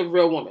 That takes a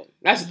real woman.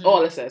 That's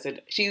all it says.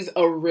 She's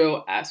a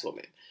real ass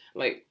woman.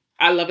 Like,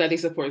 I love that they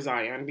support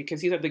Zion because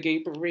he's at the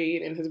gay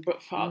parade and his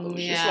father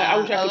was just like, I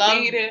wish I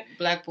could be there.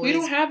 Black boys we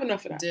don't have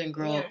enough of that. Didn't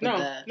grow up with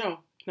that. No.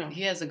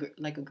 He has a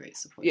great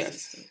support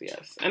system.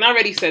 Yes. And I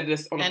already said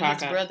this on the podcast.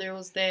 And his brother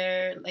was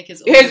there, like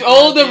his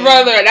older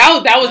brother.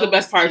 That was the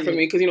best part for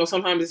me because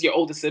sometimes it's your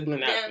older sibling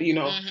that be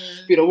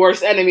the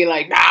worst enemy.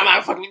 Like, nah, I'm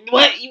not fucking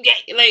what you get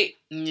like.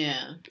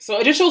 Yeah. So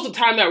it just shows the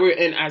time that we're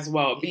in as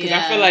well because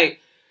I feel like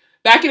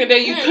back in the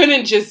day you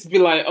couldn't just be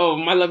like, oh,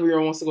 my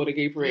 11-year-old wants to go to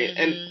gay parade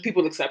and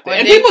people accept it,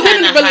 and people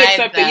didn't really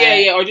accept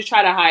it. Yeah, or just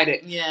try to hide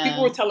it. Yeah.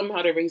 People were telling them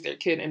how to raise their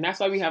kid, and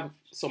that's why we have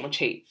so much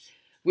hate.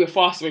 We're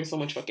fostering so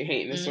much fucking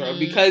hate in this world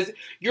because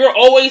you're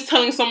always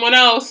telling someone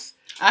else.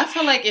 I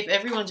feel like if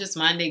everyone just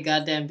mind their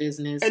goddamn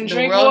business, and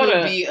the world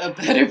would be a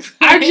better place.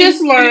 I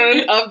just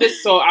learned of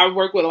this. So I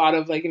work with a lot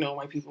of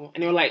white people,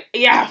 and they were like,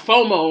 "Yeah,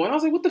 FOMO," and I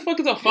was like, "What the fuck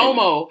is a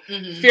FOMO?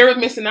 Fear of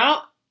missing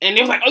out?" And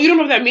they was like, "Oh, you don't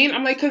know what that means?"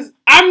 I'm like, "Cause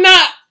I'm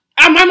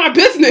on my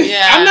business.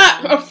 Yeah. I'm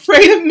not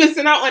afraid of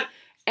missing out on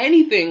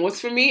anything.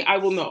 What's for me, I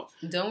will know.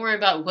 Don't worry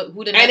about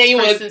who the next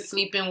person's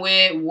sleeping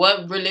with,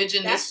 what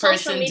religion this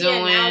person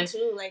doing. Now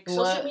too. Like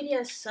social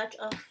media is such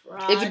a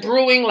fraud. It's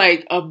brewing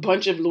like a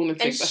bunch of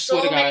lunatics. And I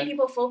swear to God. many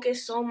people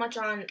focus so much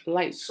on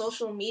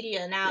social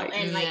media now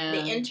and like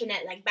the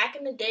internet. Like back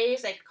in the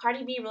days, like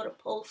Cardi B wrote a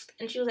post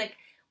and she was like,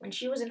 when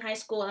she was in high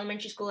school,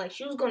 elementary school, like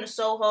she was going to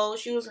Soho,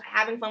 she was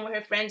having fun with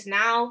her friends.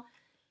 Now,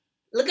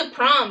 look at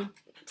prom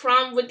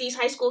with these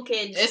high school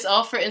kids. It's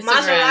all for Instagram.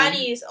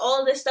 Maseratis,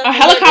 all this stuff. A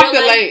helicopter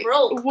light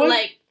broke. What?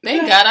 Like,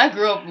 thank God I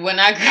grew up when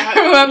I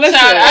grew up.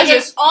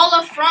 It's all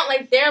up front.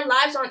 Like their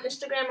lives on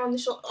Instagram on the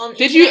show. On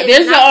Did you?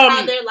 There's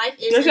how their life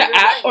is. There's an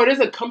app or there's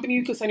a company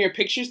you can send your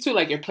pictures to,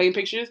 like your plane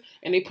pictures,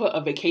 and they put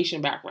a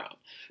vacation background.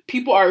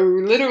 People are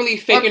literally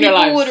faking their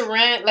lives. Or people would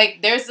rent. Like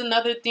there's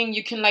another thing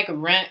you can like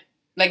rent.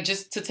 Like,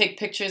 just to take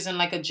pictures in,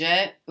 like, a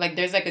jet. Like,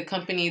 there's, like, a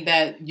company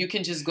that you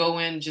can just go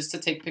in just to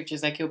take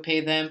pictures. Like, you'll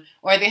pay them.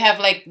 Or they have,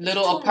 like,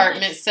 little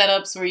apartment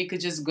setups where you could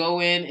just go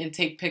in and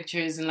take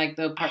pictures in, like,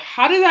 the apartment.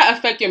 How does that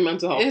affect your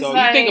mental health, though?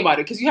 Like, you think about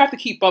it. Because you have to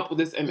keep up with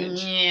this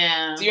image.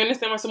 Yeah. Do you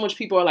understand why so much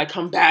people are, like,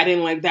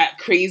 combating, like, that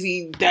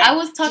crazy... I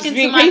was talking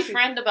to my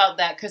friend about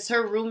that because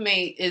her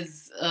roommate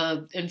is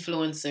an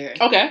influencer.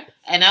 Okay.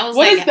 And I was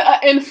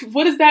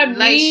what does that mean?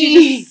 Like,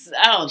 she just...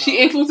 I don't know. She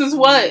influences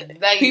what?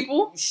 Like,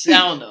 people? I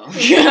don't know.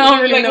 I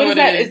don't really know what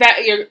that it is. Is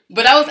that your...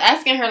 But I was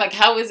asking her, like,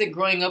 how is it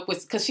growing up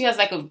with... Because she has,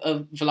 like, a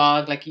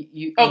vlog, like,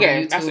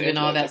 YouTube and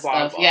all that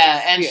stuff.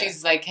 Yeah, and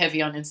she's, like,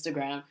 heavy on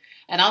Instagram.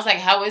 And I was like,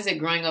 how is it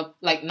growing up,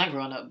 like, not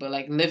growing up, but,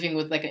 like, living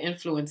with, like, an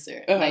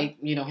influencer, like,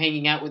 you know,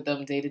 hanging out with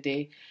them day to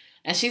day.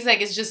 And she's like,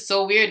 it's just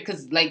so weird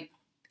because, like,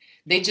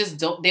 they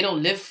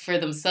don't live for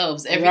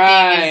themselves. Everything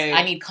is,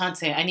 I need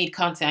content. I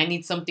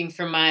need something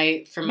for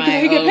my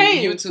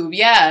YouTube.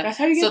 Yeah. That's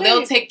how you get paid.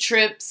 They'll take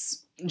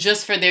trips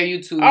just for their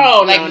YouTube.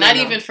 Oh, like, not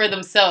even for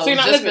themselves, so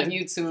just for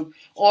YouTube.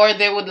 Or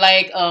they would,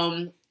 like,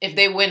 if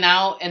they went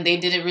out and they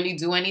didn't really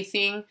do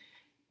anything,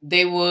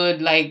 they would,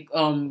 like,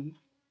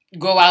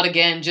 go out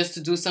again just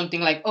to do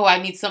something, like, oh,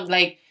 I need something,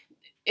 like,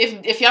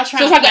 if y'all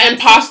trying to plan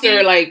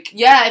imposter, like,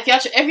 yeah, if y'all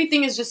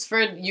everything is just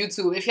for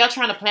YouTube. If y'all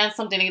trying to plan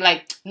something and you're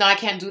like, no, I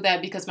can't do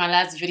that because my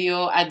last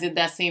video I did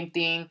that same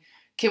thing.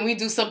 Can we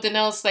do something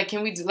else? Like,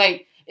 can we do,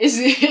 like,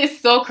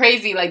 it's so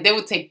crazy. Like, they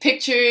would take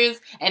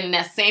pictures and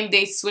that same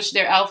day switch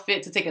their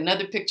outfit to take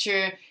another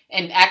picture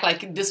and act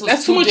like this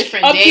was two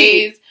different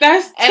days.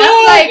 I'm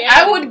like,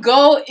 I would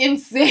go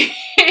insane.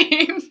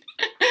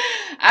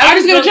 I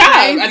just get a job.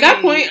 Crazy. At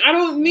that point, I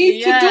don't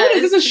need to do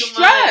this. This is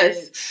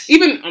stress.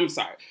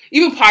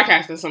 Even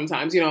podcasting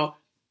sometimes, you know,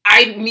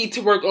 I need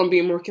to work on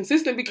being more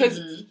consistent because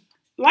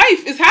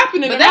life is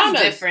happening around us. But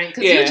that's different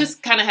because you're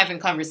just kind of having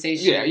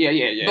conversation.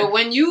 Yeah. But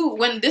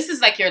when this is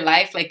like your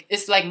life, like,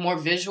 it's like more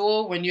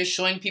visual when you're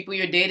showing people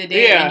your day to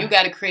day and you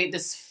got to create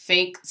this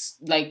fake,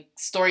 like,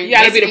 story. You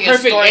got to be the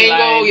perfect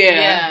angle.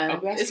 Yeah.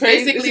 Oh, it's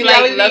crazy. Basically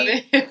like Love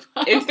It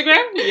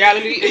Instagram?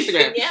 Reality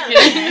Instagram.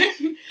 Yeah.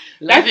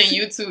 Love It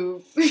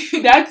YouTube.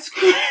 That's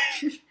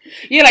crazy.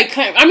 Yeah, like,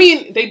 I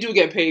mean, they do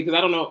get paid because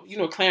I don't know, you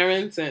know,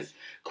 Clarence and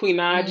Queen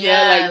Nadia,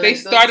 like, they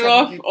started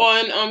off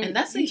on and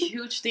that's a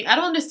huge thing. I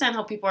don't understand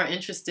how people are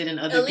interested in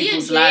other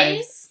people's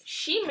lives.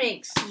 She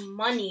makes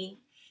money.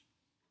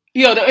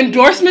 Yo, the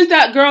endorsement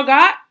that girl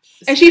got,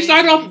 and she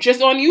started off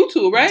just on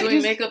YouTube, right?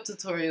 Doing makeup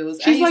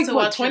tutorials. She's like,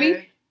 what,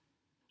 20?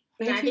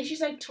 Yeah, I think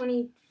she's like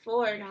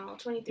 24 now,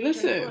 23,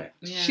 Listen, 24.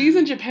 She's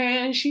in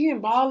Japan, she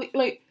in Bali,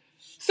 like,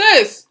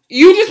 sis,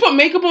 you just put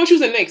makeup on. She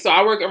was at NYX, so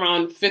I work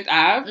around 5th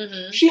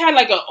Ave. She had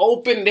like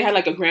they had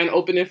like a grand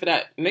opening for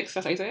that NYX,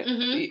 that's how you say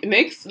it?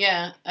 NYX?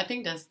 Yeah, I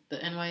think that's the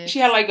NYX. She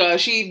had like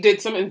she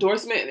did some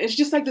endorsement. It's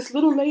just like this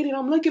little lady, and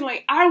I'm looking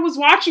like, I was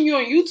watching you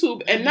on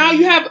YouTube, and now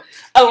you have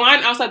a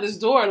line outside this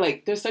door.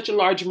 Like, there's such a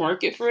large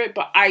market for it,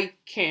 but I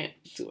can't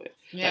do it.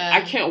 Yeah,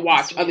 like, I can't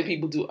watch other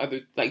people do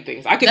other, like,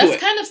 things. I can do it.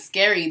 That's kind of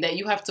scary that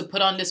you have to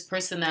put on this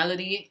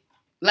personality.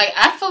 Like,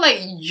 I feel like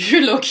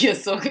you're low-key a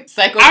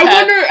psychopath. I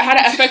wonder how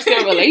that affects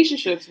their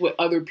relationships with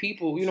other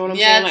people. You know what I'm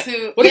saying?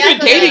 Like, what if you're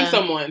dating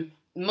someone?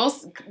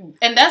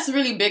 And that's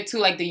really big, too,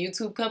 like, the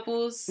YouTube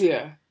couples.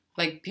 Yeah.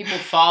 Like, people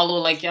follow,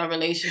 like, your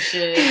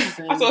relationships.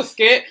 I saw a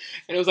skit,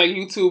 and it was, like,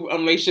 YouTube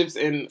relationships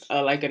in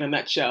a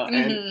nutshell.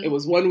 And it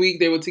was 1 week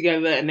they were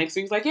together, and next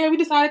week it was like, yeah, we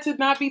decided to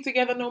not be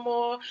together no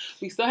more.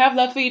 We still have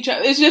love for each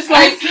other. It's just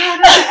like...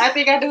 I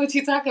think I know what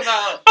you're talking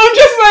about. I'm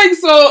just like,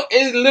 so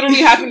it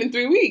literally happened in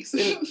 3 weeks.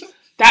 And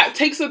that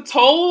takes a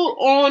toll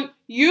on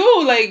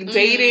you, like,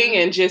 dating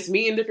and just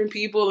meeting different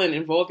people and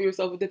involving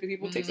yourself with different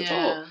people takes a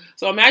toll.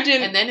 So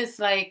imagine... And then it's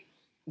like,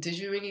 did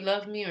you really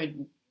love me, or...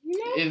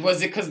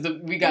 Was it because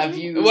we got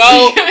views?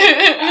 Well,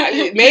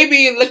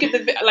 maybe look at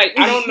the... Like,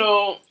 I don't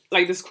know,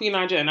 like, this Queen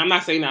Nadia, and I'm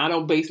not saying that, I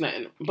don't base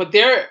nothing, but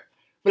their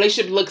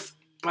relationship looks,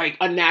 like,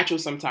 unnatural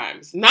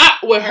sometimes. Not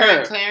with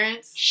her.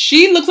 Clarence?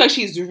 She looks like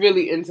she's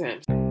really into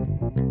him.